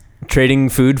 Ryan's trading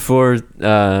food for,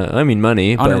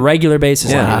 money. on but a regular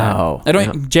basis. Yeah. I do that. Wow. I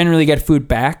don't generally get food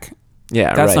back.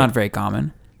 Yeah, That's right. not very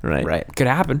common. Right. Right. Could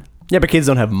happen. Yeah, but kids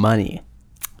don't have money.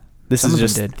 This Some is of them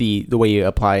just did. the way you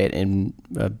apply it in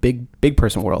a big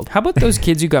person world. How about those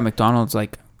kids who got McDonald's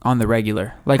like on the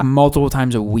regular, like multiple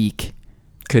times a week.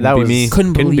 Couldn't be me.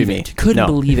 Couldn't believe it. Couldn't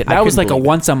believe it. That was like a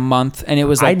once a month, and it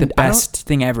was like the best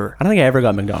thing ever. I don't think I ever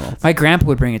got McDonald's. My grandpa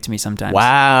would bring it to me sometimes.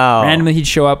 Wow. Randomly, he'd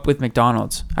show up with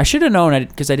McDonald's. I should have known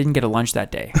because I didn't get a lunch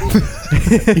that day.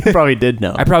 You probably did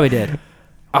know. I probably did.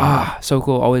 So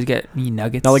cool. Always get me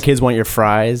nuggets. All the kids want your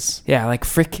fries. Yeah, like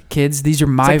frick kids. These are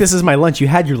It's my. like, this is my lunch. You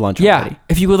had your lunch already.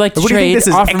 If you would like to What do you think trade, this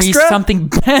is, offer me extra? something.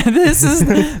 This is.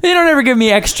 They don't ever give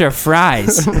me extra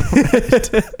fries.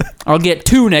 I'll get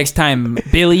 2 next time,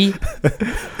 Billy.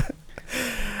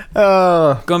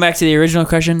 Going back to the original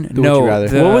question, would you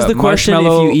rather? What was the question? If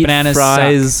marshmallow you eat bananas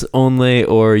fries suck. only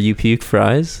or you puke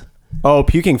fries? Oh,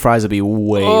 puking fries would be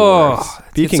way worse.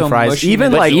 Puking so fries, mushy,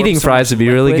 even but like eating so fries much would be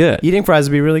really liquid. good. eating fries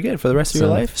would be really good for the rest of your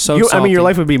So- life. so I mean, salty. your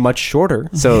life would be much shorter.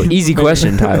 So easy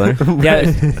question, Tyler.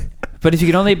 Yeah, but if you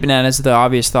can only eat bananas, the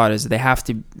obvious thought is they have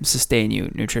to sustain you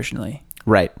nutritionally.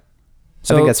 Right.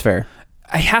 So I think that's fair.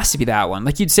 it has to be that one.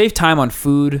 Like you'd save time on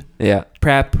food Yeah,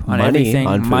 prep, on Money everything,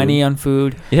 on food. money on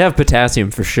food. you have potassium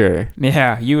for sure.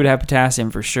 Yeah, you would have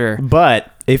potassium for sure.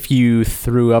 But if you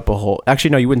threw up a whole...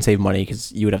 Actually, no, you wouldn't save money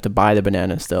because you would have to buy the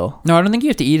banana still. No, I don't think you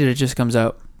have to eat it. It just comes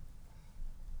out.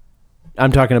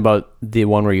 I'm talking about the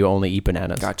one where you only eat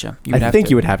bananas. Gotcha. I think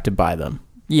you would have to buy them.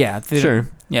 Yeah. Sure.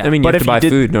 Yeah. I mean, you But have if to you buy did-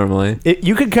 food normally.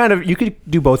 You could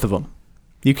do both of them.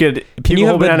 You could puke you a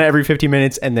whole have banana every 15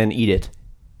 minutes and then eat it.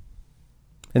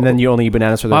 And then you only eat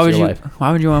bananas for the why rest would of you? your life.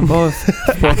 Why would you want both?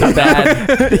 Both are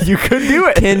bad. You could do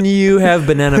it. Can you have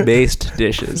banana-based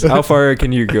dishes? How far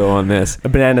can you go on this? A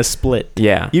banana split.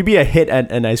 Yeah. You'd be a hit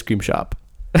at an ice cream shop.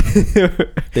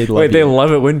 They'd love Wait, you. they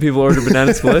love it when people order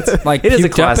banana splits? Like It is a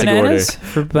puked up classic bananas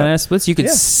for banana splits. You could.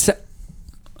 Yeah.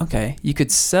 Okay, you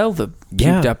could sell the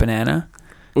Yeah. puked up banana.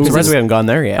 I'm surprised we haven't gone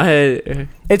there yet.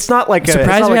 It's not like a...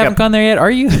 Surprised we haven't gone there yet. Are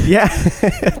you? Yeah.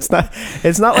 It's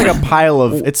not like a pile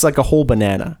of... It's like a whole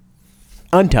banana.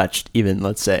 Untouched, even,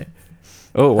 let's say.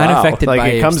 Oh, wow. Unaffected by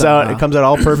Like it comes somehow. out. It comes out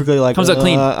all perfectly. Like Comes out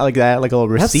clean. like that. Like a little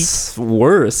receipt. That's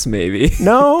worse, maybe.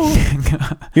 No,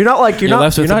 you're not like you're You're not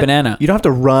left with you're a not- banana. You don't have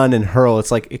to run and hurl.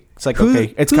 It's like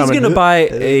okay, it's who's coming. gonna buy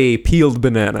a peeled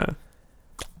banana?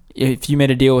 If you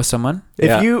made a deal with someone, If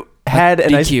Yeah. you had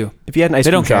an ice, DQ. if you had an ice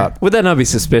They cream don't care. shop. Would that not be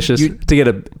suspicious to get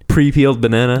a pre-peeled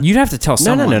banana? you'd have to tell No,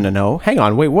 someone. no. Hang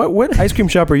on. Wait. What ice cream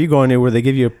shop are you going to where they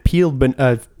give you a peeled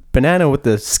banana with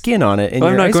the skin on it? In Well,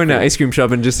 I'm your not going to cream? ice cream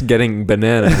shop and just getting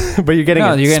banana. but you're getting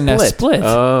No, a you're getting split. a split.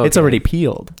 Oh, It's already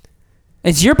peeled.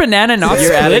 Is your banana not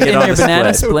You're adding split it in on your the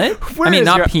banana split. split? Where I mean, is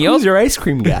not your, peeled. Who's your ice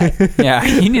cream guy? Yeah,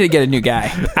 you need to get a new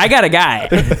guy. I got a guy.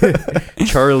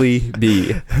 Charlie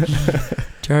B.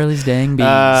 Charlie's dang bees.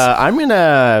 I'm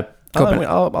gonna. Go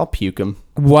I'll puke him.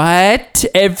 What?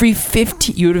 Every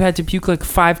 15? You would have had to puke like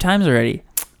 5 times already.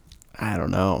 I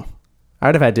don't know.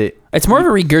 I'd have had to. It's more of a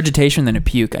regurgitation than a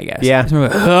puke, I guess. Yeah. It's more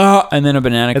of a, and then a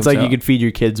banana It's comes like you out. could feed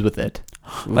your kids with it.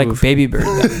 Like baby bird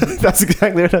them. That's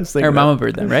exactly what I was thinking. Or mama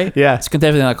bird them, right? Yeah. It's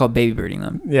definitely not called baby birding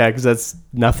them. Yeah, because that's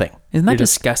nothing. Isn't that You're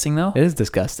just- disgusting, though? It is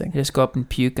disgusting, They just go up and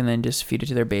puke and then just feed it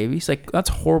to their babies. Like, that's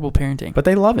horrible parenting. but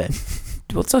they love it.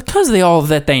 Well, it's because they all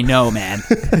that they know, man.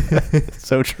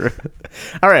 So true.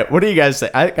 All right, what do you guys say?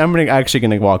 I'm actually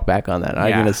gonna walk back on that. I'm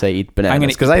Yeah. gonna say eat I'm bananas gonna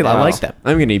because eat I bananas. like them.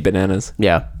 I'm gonna eat bananas.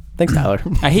 Yeah. Thanks, Tyler.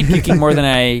 I hate puking more than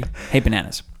I hate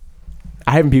bananas.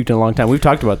 I haven't puked in a long time. We've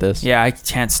talked about this. Yeah, I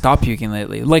can't stop puking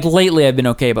lately. Like, lately I've been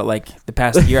okay, but like the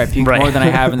past year I puked Right. more than I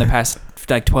have in the past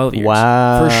like 12 years.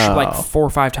 Wow. Like 4 or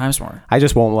 5 times more. I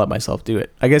just won't let myself do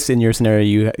it. I guess in your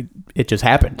scenario, it just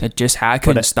happened. I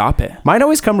couldn't stop it. Mine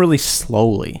always come really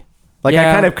slowly. Like I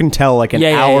Yeah. kind of can tell like an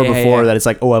Yeah, hour yeah, before yeah. that it's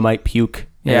like, oh, I might puke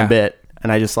in Yeah. a bit,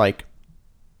 and I just like,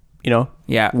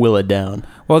 Yeah. will it down.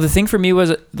 Well, the thing for me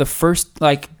was the first,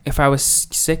 like, if I was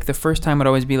sick, the first time would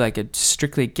always be like a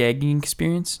strictly gagging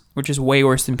experience, which is way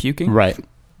worse than puking. Right.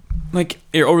 Like,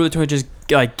 you're over the toilet just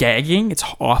like gagging. It's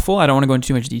awful. I don't want to go into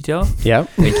too much detail. Yeah.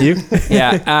 Thank you.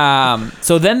 Yeah.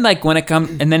 So then, like, when it comes,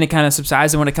 and then it kind of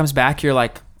subsides, and when it comes back, you're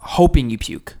like hoping you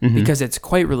puke because it's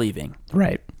quite relieving.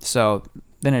 Right. So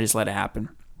then I just let it happen.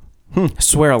 I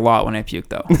swear a lot when I puke,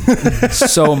 though.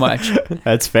 So much.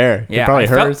 That's fair. Yeah. It probably I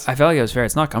hurts. felt like it was fair.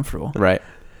 It's not comfortable. Right.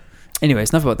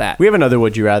 Anyways, enough about that. We have another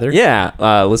would you rather. Yeah,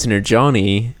 listener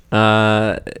Johnny,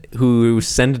 who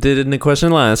sent it in a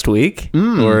question last week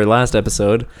or last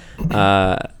episode,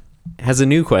 has a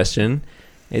new question.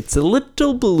 It's a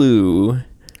little blue.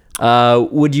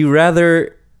 Would you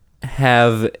rather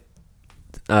have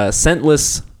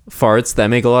scentless farts that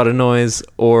make a lot of noise,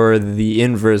 or the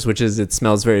inverse, which is it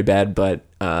smells very bad but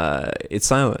it's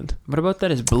silent? What about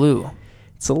that is blue?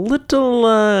 It's a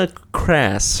little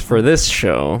crass for this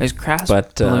show. Is crass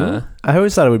But blue? I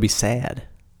always thought it would be sad.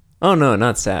 oh no,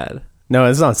 not sad. No,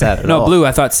 it's not sad at all. No, blue.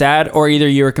 I thought sad, or either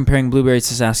you were comparing blueberries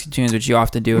to Saskatoons, which you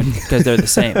often do because they're the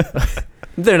same.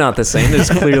 They're not the same. There's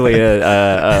clearly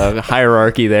a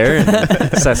hierarchy there.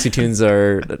 And Saskatoons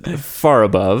are far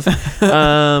above.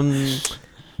 But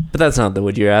that's not the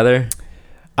would you rather.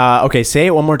 Okay, say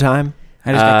it one more time.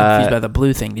 I just got confused by the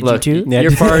blue thing. Did Look, you too? you're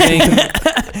farting.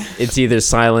 It's either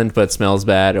silent but smells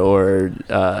bad, or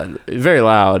very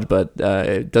loud but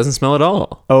it doesn't smell at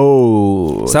all.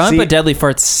 Oh, Silent but deadly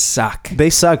farts suck. They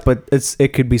suck, but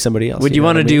it could be somebody else. Would you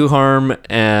want to what I do harm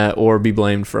or be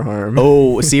blamed for harm?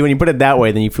 Oh, see, when you put it that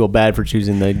way, then you feel bad for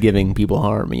choosing the giving people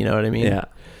harm. You know what I mean? Yeah.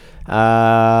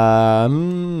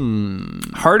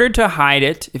 Harder to hide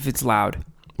it if it's loud.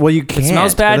 Well, you If can't. it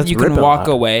smells bad, you can walk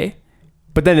away.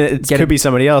 But then it could be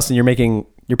somebody else, and you're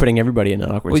putting everybody in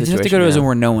an awkward Well, you situation. just have to go to a zone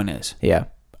where no one is. Yeah.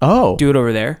 Oh. Do it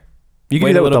over there. You can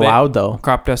Wait do that a with the little bit. loud, though.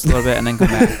 Crop dust a little bit and then come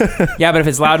back. Yeah, but if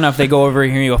it's loud enough, they go over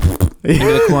here and you go into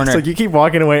the corner. It's like you keep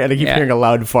walking away, and I keep Yeah. hearing a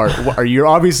loud fart. You're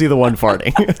obviously the one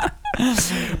farting.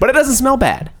 But it doesn't smell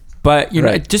bad. But you know,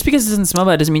 Right. just because it doesn't smell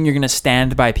bad doesn't mean you're going to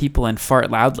stand by people and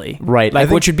fart loudly. Right. Like, I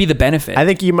think- what should be the benefit? I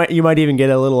think you might even get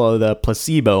a little of the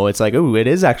placebo. It's like, ooh, it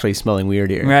is actually smelling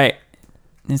weird here. Right.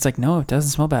 And it's like, no, it doesn't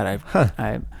smell bad.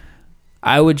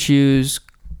 I would choose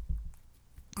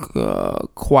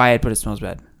quiet, but it smells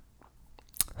bad.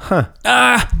 Huh.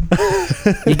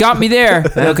 You got me there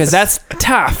because that's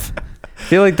tough. I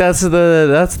feel like that's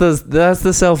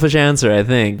the selfish answer. I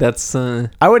think that's I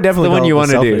would definitely the one call you it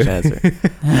the wanna do. selfish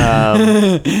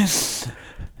answer.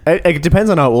 It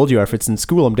depends on how old you are. If it's in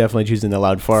school, I'm definitely choosing the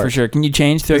loud fart. For sure. Can you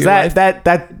change throughout your life?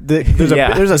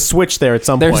 There's a switch there at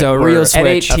some There's point. a where- real at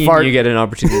switch. 18 fart- you get an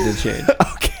opportunity to change.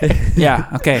 Yeah.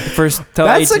 Okay. First, tell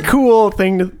That's 18. a cool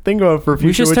thing to think about for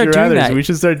future should Would start You doing Rathers. that. We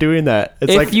should start doing that.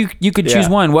 It's If like you could choose yeah.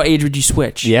 one, what age would you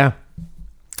switch? yeah.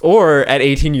 Or at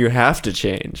 18 you have to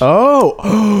change.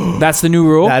 Oh, That's the new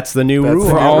rule. that's the new rule.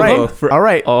 for all all right. of for all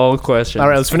right. All questions. All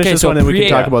right. Let's finish Okay, this so one, and we can pre-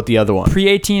 talk about the other one.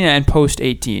 Pre-18 and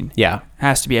post-18 Yeah.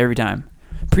 has to be every time.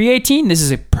 Pre-18, this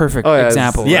is a perfect Oh, yeah,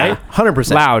 example. Yeah. Right?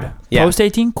 100%. Loud. Yeah.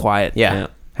 Post-18, quiet. Yeah. Yeah.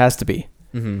 Has to be.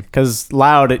 Mm-hmm. Because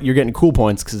loud, you're getting cool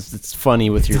points because it's funny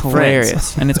with your It's friends.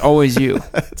 hilarious, and it's always you.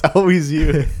 It's always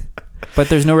you. But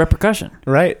there's no repercussion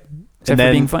Right. except for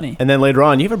being funny. And then later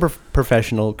on, you have a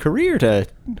professional career to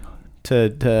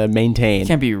maintain. You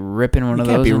can't be ripping one You of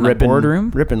can't those be in ripping a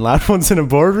boardroom. ripping loud ones in a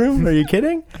boardroom. Are you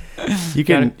kidding? You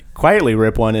can Gotta- quietly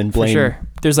rip one and For blame. sure.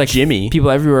 There's like Jimmy. people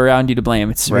everywhere around you to blame.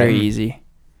 It's very Right. easy.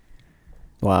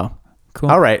 Wow. Cool.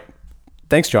 All right.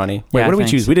 Thanks, Johnny. Wait, Yeah, what did we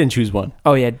thanks. choose? We didn't choose one.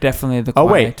 Oh yeah, definitely the Oh,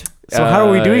 quiet. wait. So how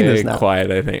are we doing this now? Quiet,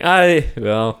 I think.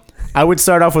 I would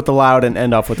start off with the loud and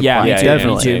end off with the Yeah, quiet. me too,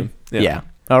 Definitely. me too. Yeah.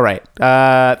 All right.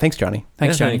 Thanks, Johnny.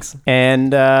 Thanks, Yeah, Johnny. thanks.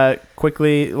 And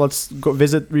quickly, let's go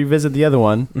revisit the other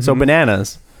one. So Mhm.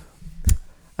 bananas.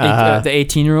 The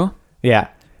 18 rule. Yeah.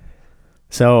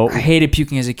 So, I hated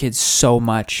puking as a kid so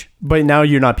much. but now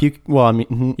you're not puking. Well, I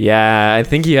mean, Yeah, I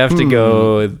think you have to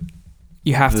go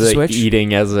You have to the switch.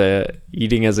 eating as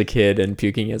a kid and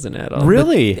puking as an adult.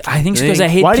 really? I think it's because I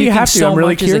hate Why do puking you have to? so I'm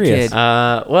really much as a curious. kid.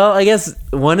 Well, I guess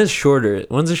one's a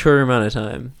shorter amount of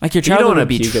time. Like your You don't childhood wanna would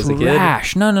be puke as a kid.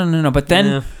 trash. No. But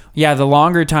then, yeah, the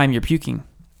longer time you're puking.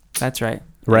 That's right.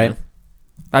 Right.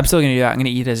 I'm still gonna do that. I'm gonna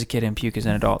eat as a kid and puke as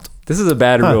an adult. This is a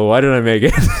bad Huh. rule. Why did I make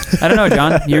it? I don't know,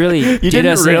 John. You really You did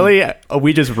didn't us in. really?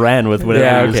 We just ran with whatever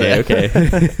Yeah, you said.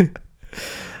 okay.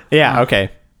 Yeah, okay.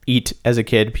 Eat as a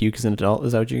kid, puke as an adult.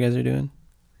 Is that what you guys are doing?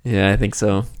 Yeah, I think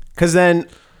so. Because then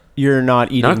you're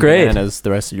not eating Not great. bananas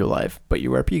the rest of your life, but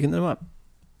you are puking them up.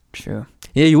 True.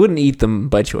 Yeah, you wouldn't eat them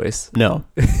by choice. No,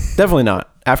 definitely not.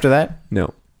 After that,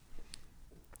 No.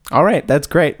 all right, that's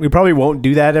great. We probably won't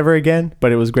do that ever again,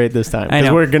 but it was great this time I because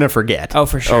know. we're gonna forget. Oh,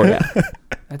 for sure. Oh, yeah.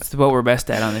 That's what we're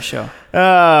best at on the show.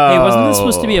 Oh, Hey, wasn't this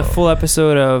supposed to be a full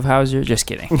episode of How's Your... Just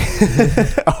kidding.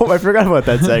 Oh, I forgot about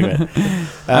that segment. We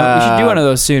should do one of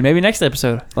those soon. Maybe next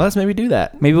episode. Let's maybe do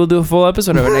that. Maybe we'll do a full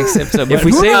episode of our next episode. If but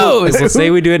we who say knows? we'll say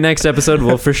we do it next episode,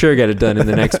 we'll for sure get it done in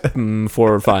the next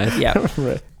 4 or 5. Yeah.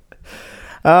 Right.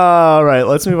 All right,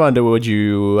 let's move on to would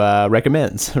you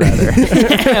recommends rather.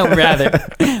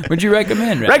 Would you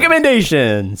recommend? Rather?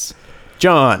 Recommendations.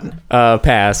 John,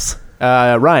 Pass.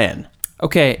 Ryan.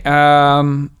 Okay.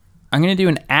 I'm gonna do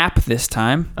an app this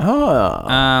time.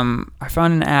 Oh, I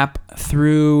found an app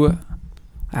through.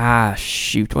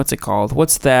 What's it called?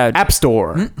 What's that? App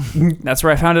Store. That's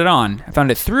where I found it on. I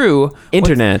found it through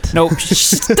Internet. No,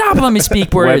 stop. Let me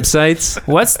speak words. Websites.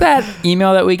 What's that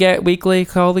email that we get weekly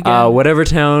called again?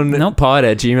 Whatevertownpod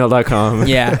at gmail.com.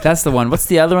 Yeah, that's the one. What's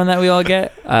the other one that we all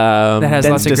get? That has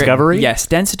Dense lots of Discovery? Great, yes,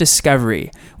 Dense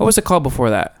Discovery. What was it called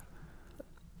before that?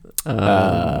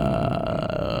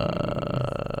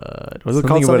 Was it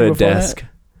Something called about something a before that? desk.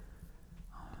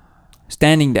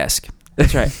 Standing desk.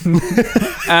 That's right.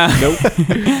 Nope.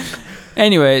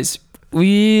 Anyways,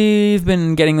 we've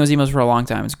been getting those emails for a long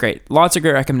time. It's great. Lots of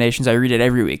great recommendations. I read it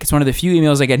every week. It's one of the few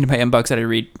emails I get into my inbox that I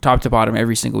read top to bottom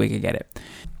every single week. I get it.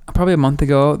 Probably a month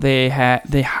ago, they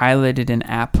highlighted an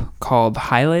app called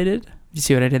Highlighted. You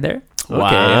see what I did there?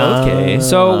 Wow. Okay.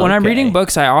 So when I'm Okay. reading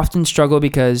books, I often struggle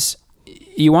because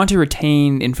you want to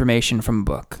retain information from a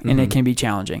book, and it can be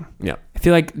challenging. Yeah. I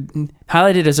feel like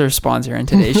Highlighted is our sponsor in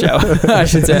today's show. I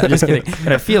should say. I'm just kidding.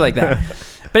 But I feel like that.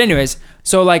 But anyways,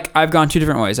 so like I've gone two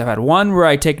different ways. I've had one where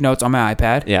I take notes on my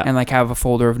iPad and like have a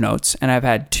folder of notes. And I've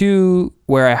had two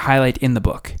where I highlight in the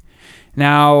book.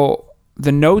 Now,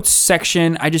 the notes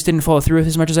section, I just didn't follow through with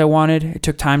as much as I wanted. It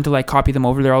took time to like copy them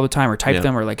over there all the time or type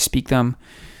them or like speak them.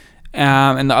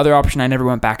 And the other option, I never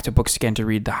went back to books again to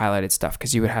read the highlighted stuff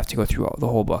because you would have to go through the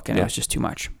whole book and it was just too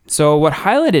much. So what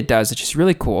Highlighted does, which is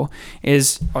really cool,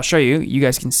 is I'll show you. You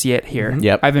guys can see it here.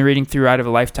 Yep. I've been reading through Out of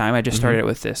a Lifetime. I just started it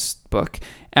with this book.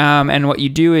 And what you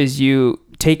do is you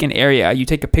take an area, you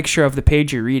take a picture of the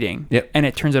page you're reading, and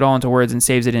it turns it all into words and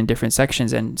saves it in different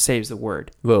sections and saves the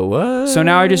word. Whoa, what? So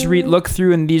now I just look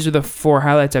through, and these are the 4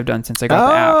 highlights I've done since I got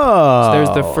the app. So there's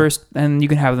the first, and you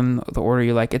can have them the order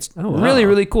you like. It's really,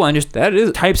 really cool, and just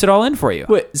types it all in for you.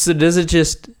 Wait, so is it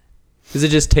just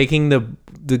taking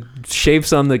the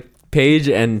shapes on the page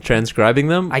and transcribing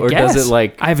them? I or guess. does it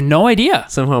like I have no idea.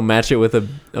 somehow match it with a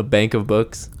bank of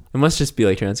books? It must just be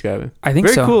like transcribing. I think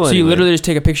Very so. cool, So you anyway. literally just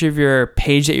take a picture of your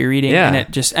page that you're reading, and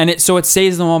so it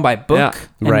saves them all by book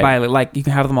and by like you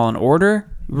can have them all in order.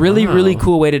 Really, really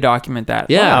cool way to document that.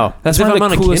 Yeah, Wow. That's if one of I'm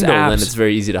the on a coolest Kindle, apps. then it's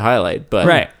very easy to highlight.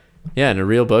 But yeah, in a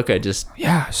real book, I just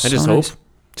hope,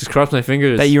 just cross my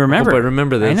fingers that you remember. Hope I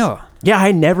remember this. I know. Yeah,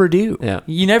 I never do. Yeah,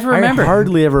 You never remember. I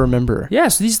hardly ever remember. Yeah,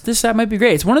 so this app might be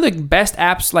great. It's one of the best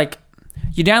apps. Like,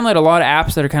 you download a lot of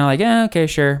apps that are kind of like, okay,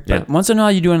 sure. But once in a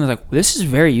while you do it, and it's like, this is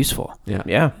very useful.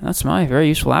 Yeah. That's my very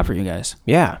useful app for you guys.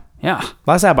 Yeah. Yeah.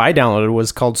 Last app I downloaded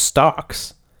was called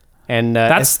Stocks. And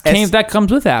that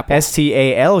comes with Apple.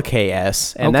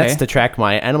 STALKS. And that's to track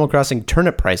my Animal Crossing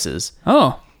turnip prices.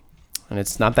 Oh. And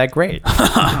it's not that great.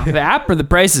 The app or the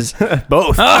prices?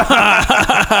 Both.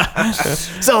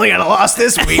 Selling at a loss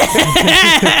this week.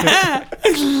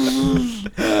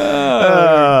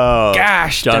 Oh,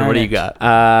 gosh, John, darn what do you it. got?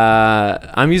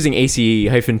 I'm using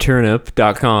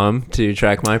ac-turnip.com to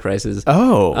track my prices.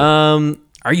 Oh.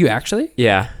 Are you actually?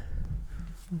 Yeah.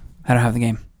 I don't have the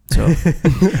game. So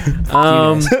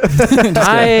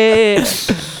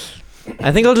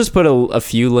I think I'll just put a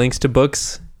few links to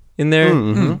books in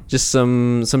there. Just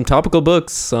some topical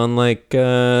books on like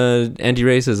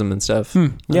anti-racism and stuff. I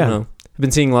don't know. I've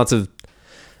been seeing lots of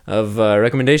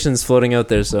recommendations floating out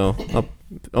there, so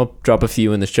I'll drop a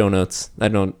few in the show notes. I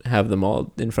don't have them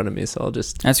all in front of me, so I'll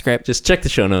that's great. just check the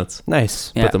show notes.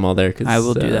 Nice. Yeah. Put them all there. 'Cause, I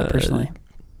will do that personally.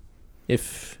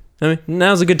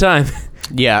 Now's a good time.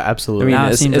 Yeah, I absolutely. mean, Now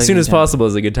it as seems like soon a as good time. possible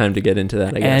is a good time to get into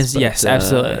that, I guess. Yes,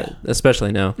 absolutely.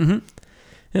 Especially now.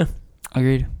 Yeah.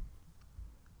 Agreed.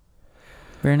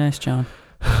 Very nice, John.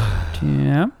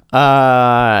 Yeah.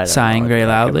 Sighing very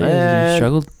loudly. You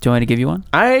struggled. Do you want me to give you one?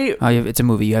 It's a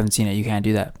movie. You haven't seen it. You can't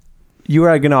do that. You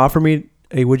are going to offer me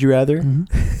a would you rather?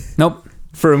 Nope.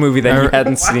 For a movie that you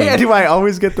hadn't seen. Why do I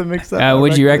always get them mixed up?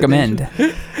 Would you recommend?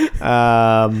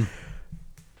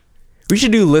 We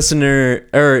should do listener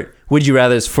or would you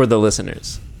rather's for the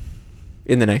listeners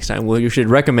in the next time. Well, you should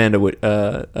recommend a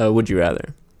would you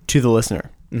rather to the listener.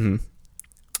 Mm-hmm.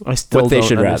 I still what they don't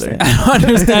should understand. rather. I don't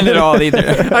understand it all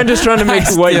either. I'm just trying to make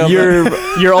what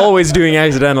you're always doing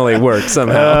accidentally work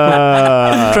somehow.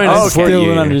 I'm trying to support Still you.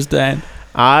 don't understand.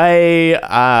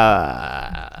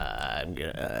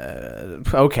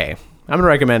 Okay. I'm going to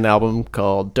recommend an album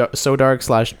called So Dark /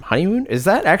 Honeymoon. Is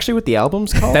that actually what the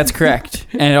album's called? That's correct.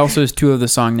 And it also is 2 of the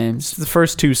song names. It's the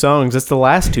first 2 songs. It's the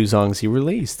last 2 songs he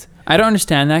released. I don't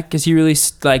understand that because he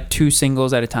released like 2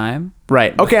 singles at a time.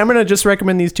 Right. Okay, I'm going to just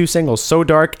recommend these 2 singles, So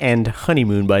Dark and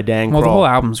Honeymoon by Dan Well, Kroll. the whole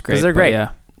album's great. 'Cause they're but great.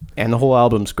 Yeah. And the whole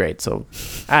album's great, so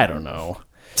I don't know.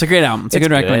 It's a great album. It's a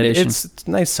good recommendation. It's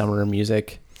nice summer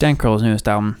music. Dan Kroll's newest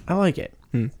album. I like it.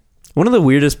 One of the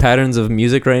weirdest patterns of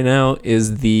music right now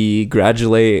is the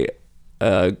gradually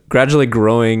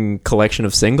growing collection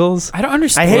of singles. I don't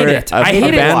understand I hate it. it. I hate a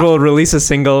it. band will release a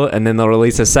single and then they'll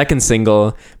release a second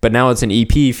single, but now it's an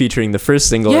EP featuring the first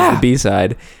single as the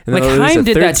B-side. And Like then they'll release Haim a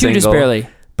did third that too, just single. barely.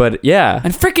 But yeah,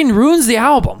 And freaking ruins the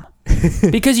album.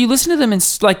 Because you listen to them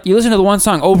and like you listen to the one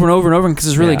song over and over and over because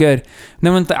it's really good. And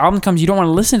then when the album comes, you don't want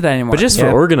to listen to that anymore. But just for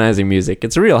organizing music,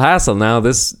 it's a real hassle now.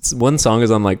 This one song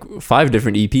is on like 5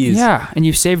 different EPs. Yeah, and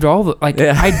you've saved all the I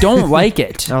don't like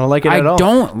it. I don't like it at all. I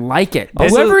don't like it.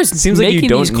 Also, Whoever is seems like you making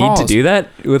don't these need calls, to do that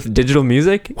with digital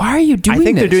music. Why are you doing this? I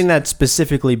think they're doing that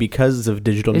specifically because of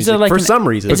digital Is it music like for an- some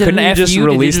reason. is But it couldn't an you just FU to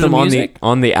release digital them music?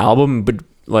 on the album, but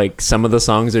like some of the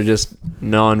songs are just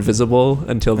non-visible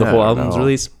until the I whole don't album's know.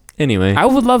 released? Anyway. I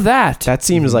would love that. That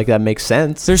seems like that makes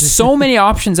sense. There's so many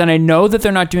options, and I know that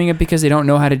they're not doing it because they don't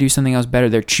know how to do something else better.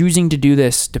 They're choosing to do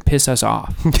this to piss us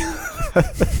off.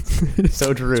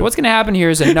 So true. So what's going to happen here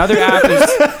is another app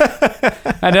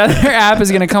is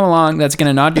going to come along that's going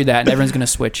to not do that, and everyone's going to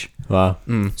switch. Wow.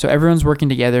 So everyone's working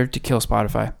together to kill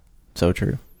Spotify. So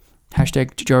true.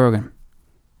 Hashtag Joe Rogan.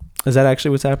 Is that actually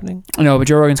what's happening? No, but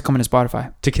Joe Rogan's coming to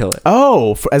Spotify. To kill it.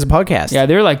 Oh, as a podcast. Yeah,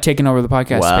 they're like taking over the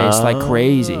podcast Wow. space like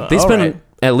crazy. They All spent right.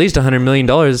 at least $100 million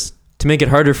to make it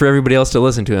harder for everybody else to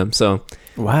listen to him. So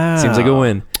Wow. seems like a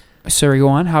win Sorry, go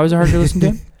on. How is it hard to listen to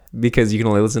him? because you can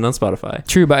only listen on Spotify.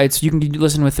 True, but you can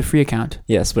listen with the free account.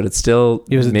 Yes, but it's still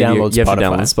You have to maybe download you have to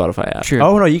Spotify. download the Spotify app. True.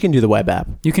 Oh no, you can do the web app.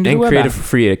 You can do And the web create app. a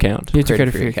free account. You have to create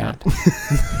a free account.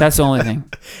 That's the only thing.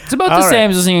 It's about the All same right.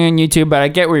 as listening on YouTube, but I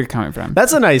get where you're coming from.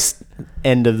 That's a nice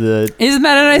end of the. Isn't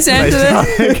that a nice end to this?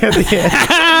 topic at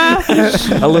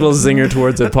the end. A little zinger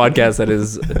towards a podcast that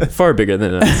is far bigger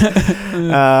than us.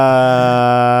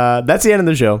 That's the end of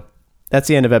the show. That's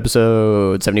the end of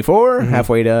episode 74.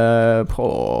 Halfway to.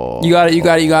 You got it. You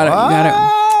got it. You got it.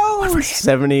 You got it.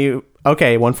 70.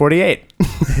 Okay, 148.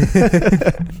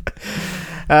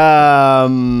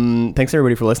 Thanks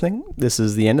everybody for listening. This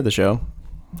is the end of the show.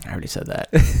 I already said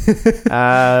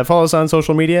that. Follow us on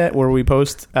social media where we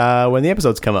post when the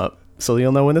episodes come up, so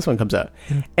you'll know when this one comes out.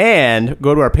 And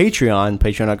go to our Patreon,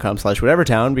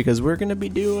 patreon.com/whatevertown, because we're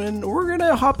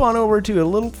gonna hop on over to a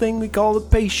little thing we call the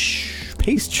paste show.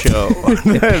 paste show?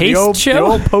 The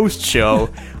old post show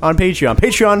on Patreon.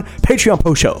 Patreon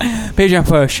post show. Patreon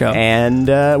post show. And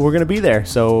we're gonna be there.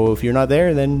 So if you're not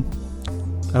there, then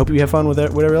I hope you have fun with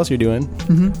whatever else you're doing.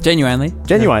 Genuinely.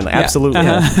 Genuinely, absolutely.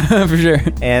 Yeah. For sure.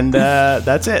 And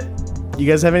that's it. You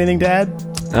guys have anything to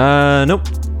add? Nope.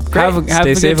 Have a Stay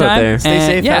good safe time. out there. Stay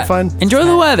safe, have fun. Enjoy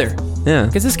the weather. Yeah.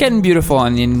 Because it's getting beautiful.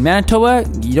 And in Manitoba,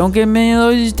 you don't get many of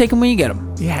those. You just take them when you get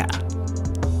them. Yeah.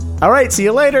 All right. See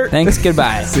you later. Thanks.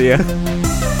 Goodbye. See ya.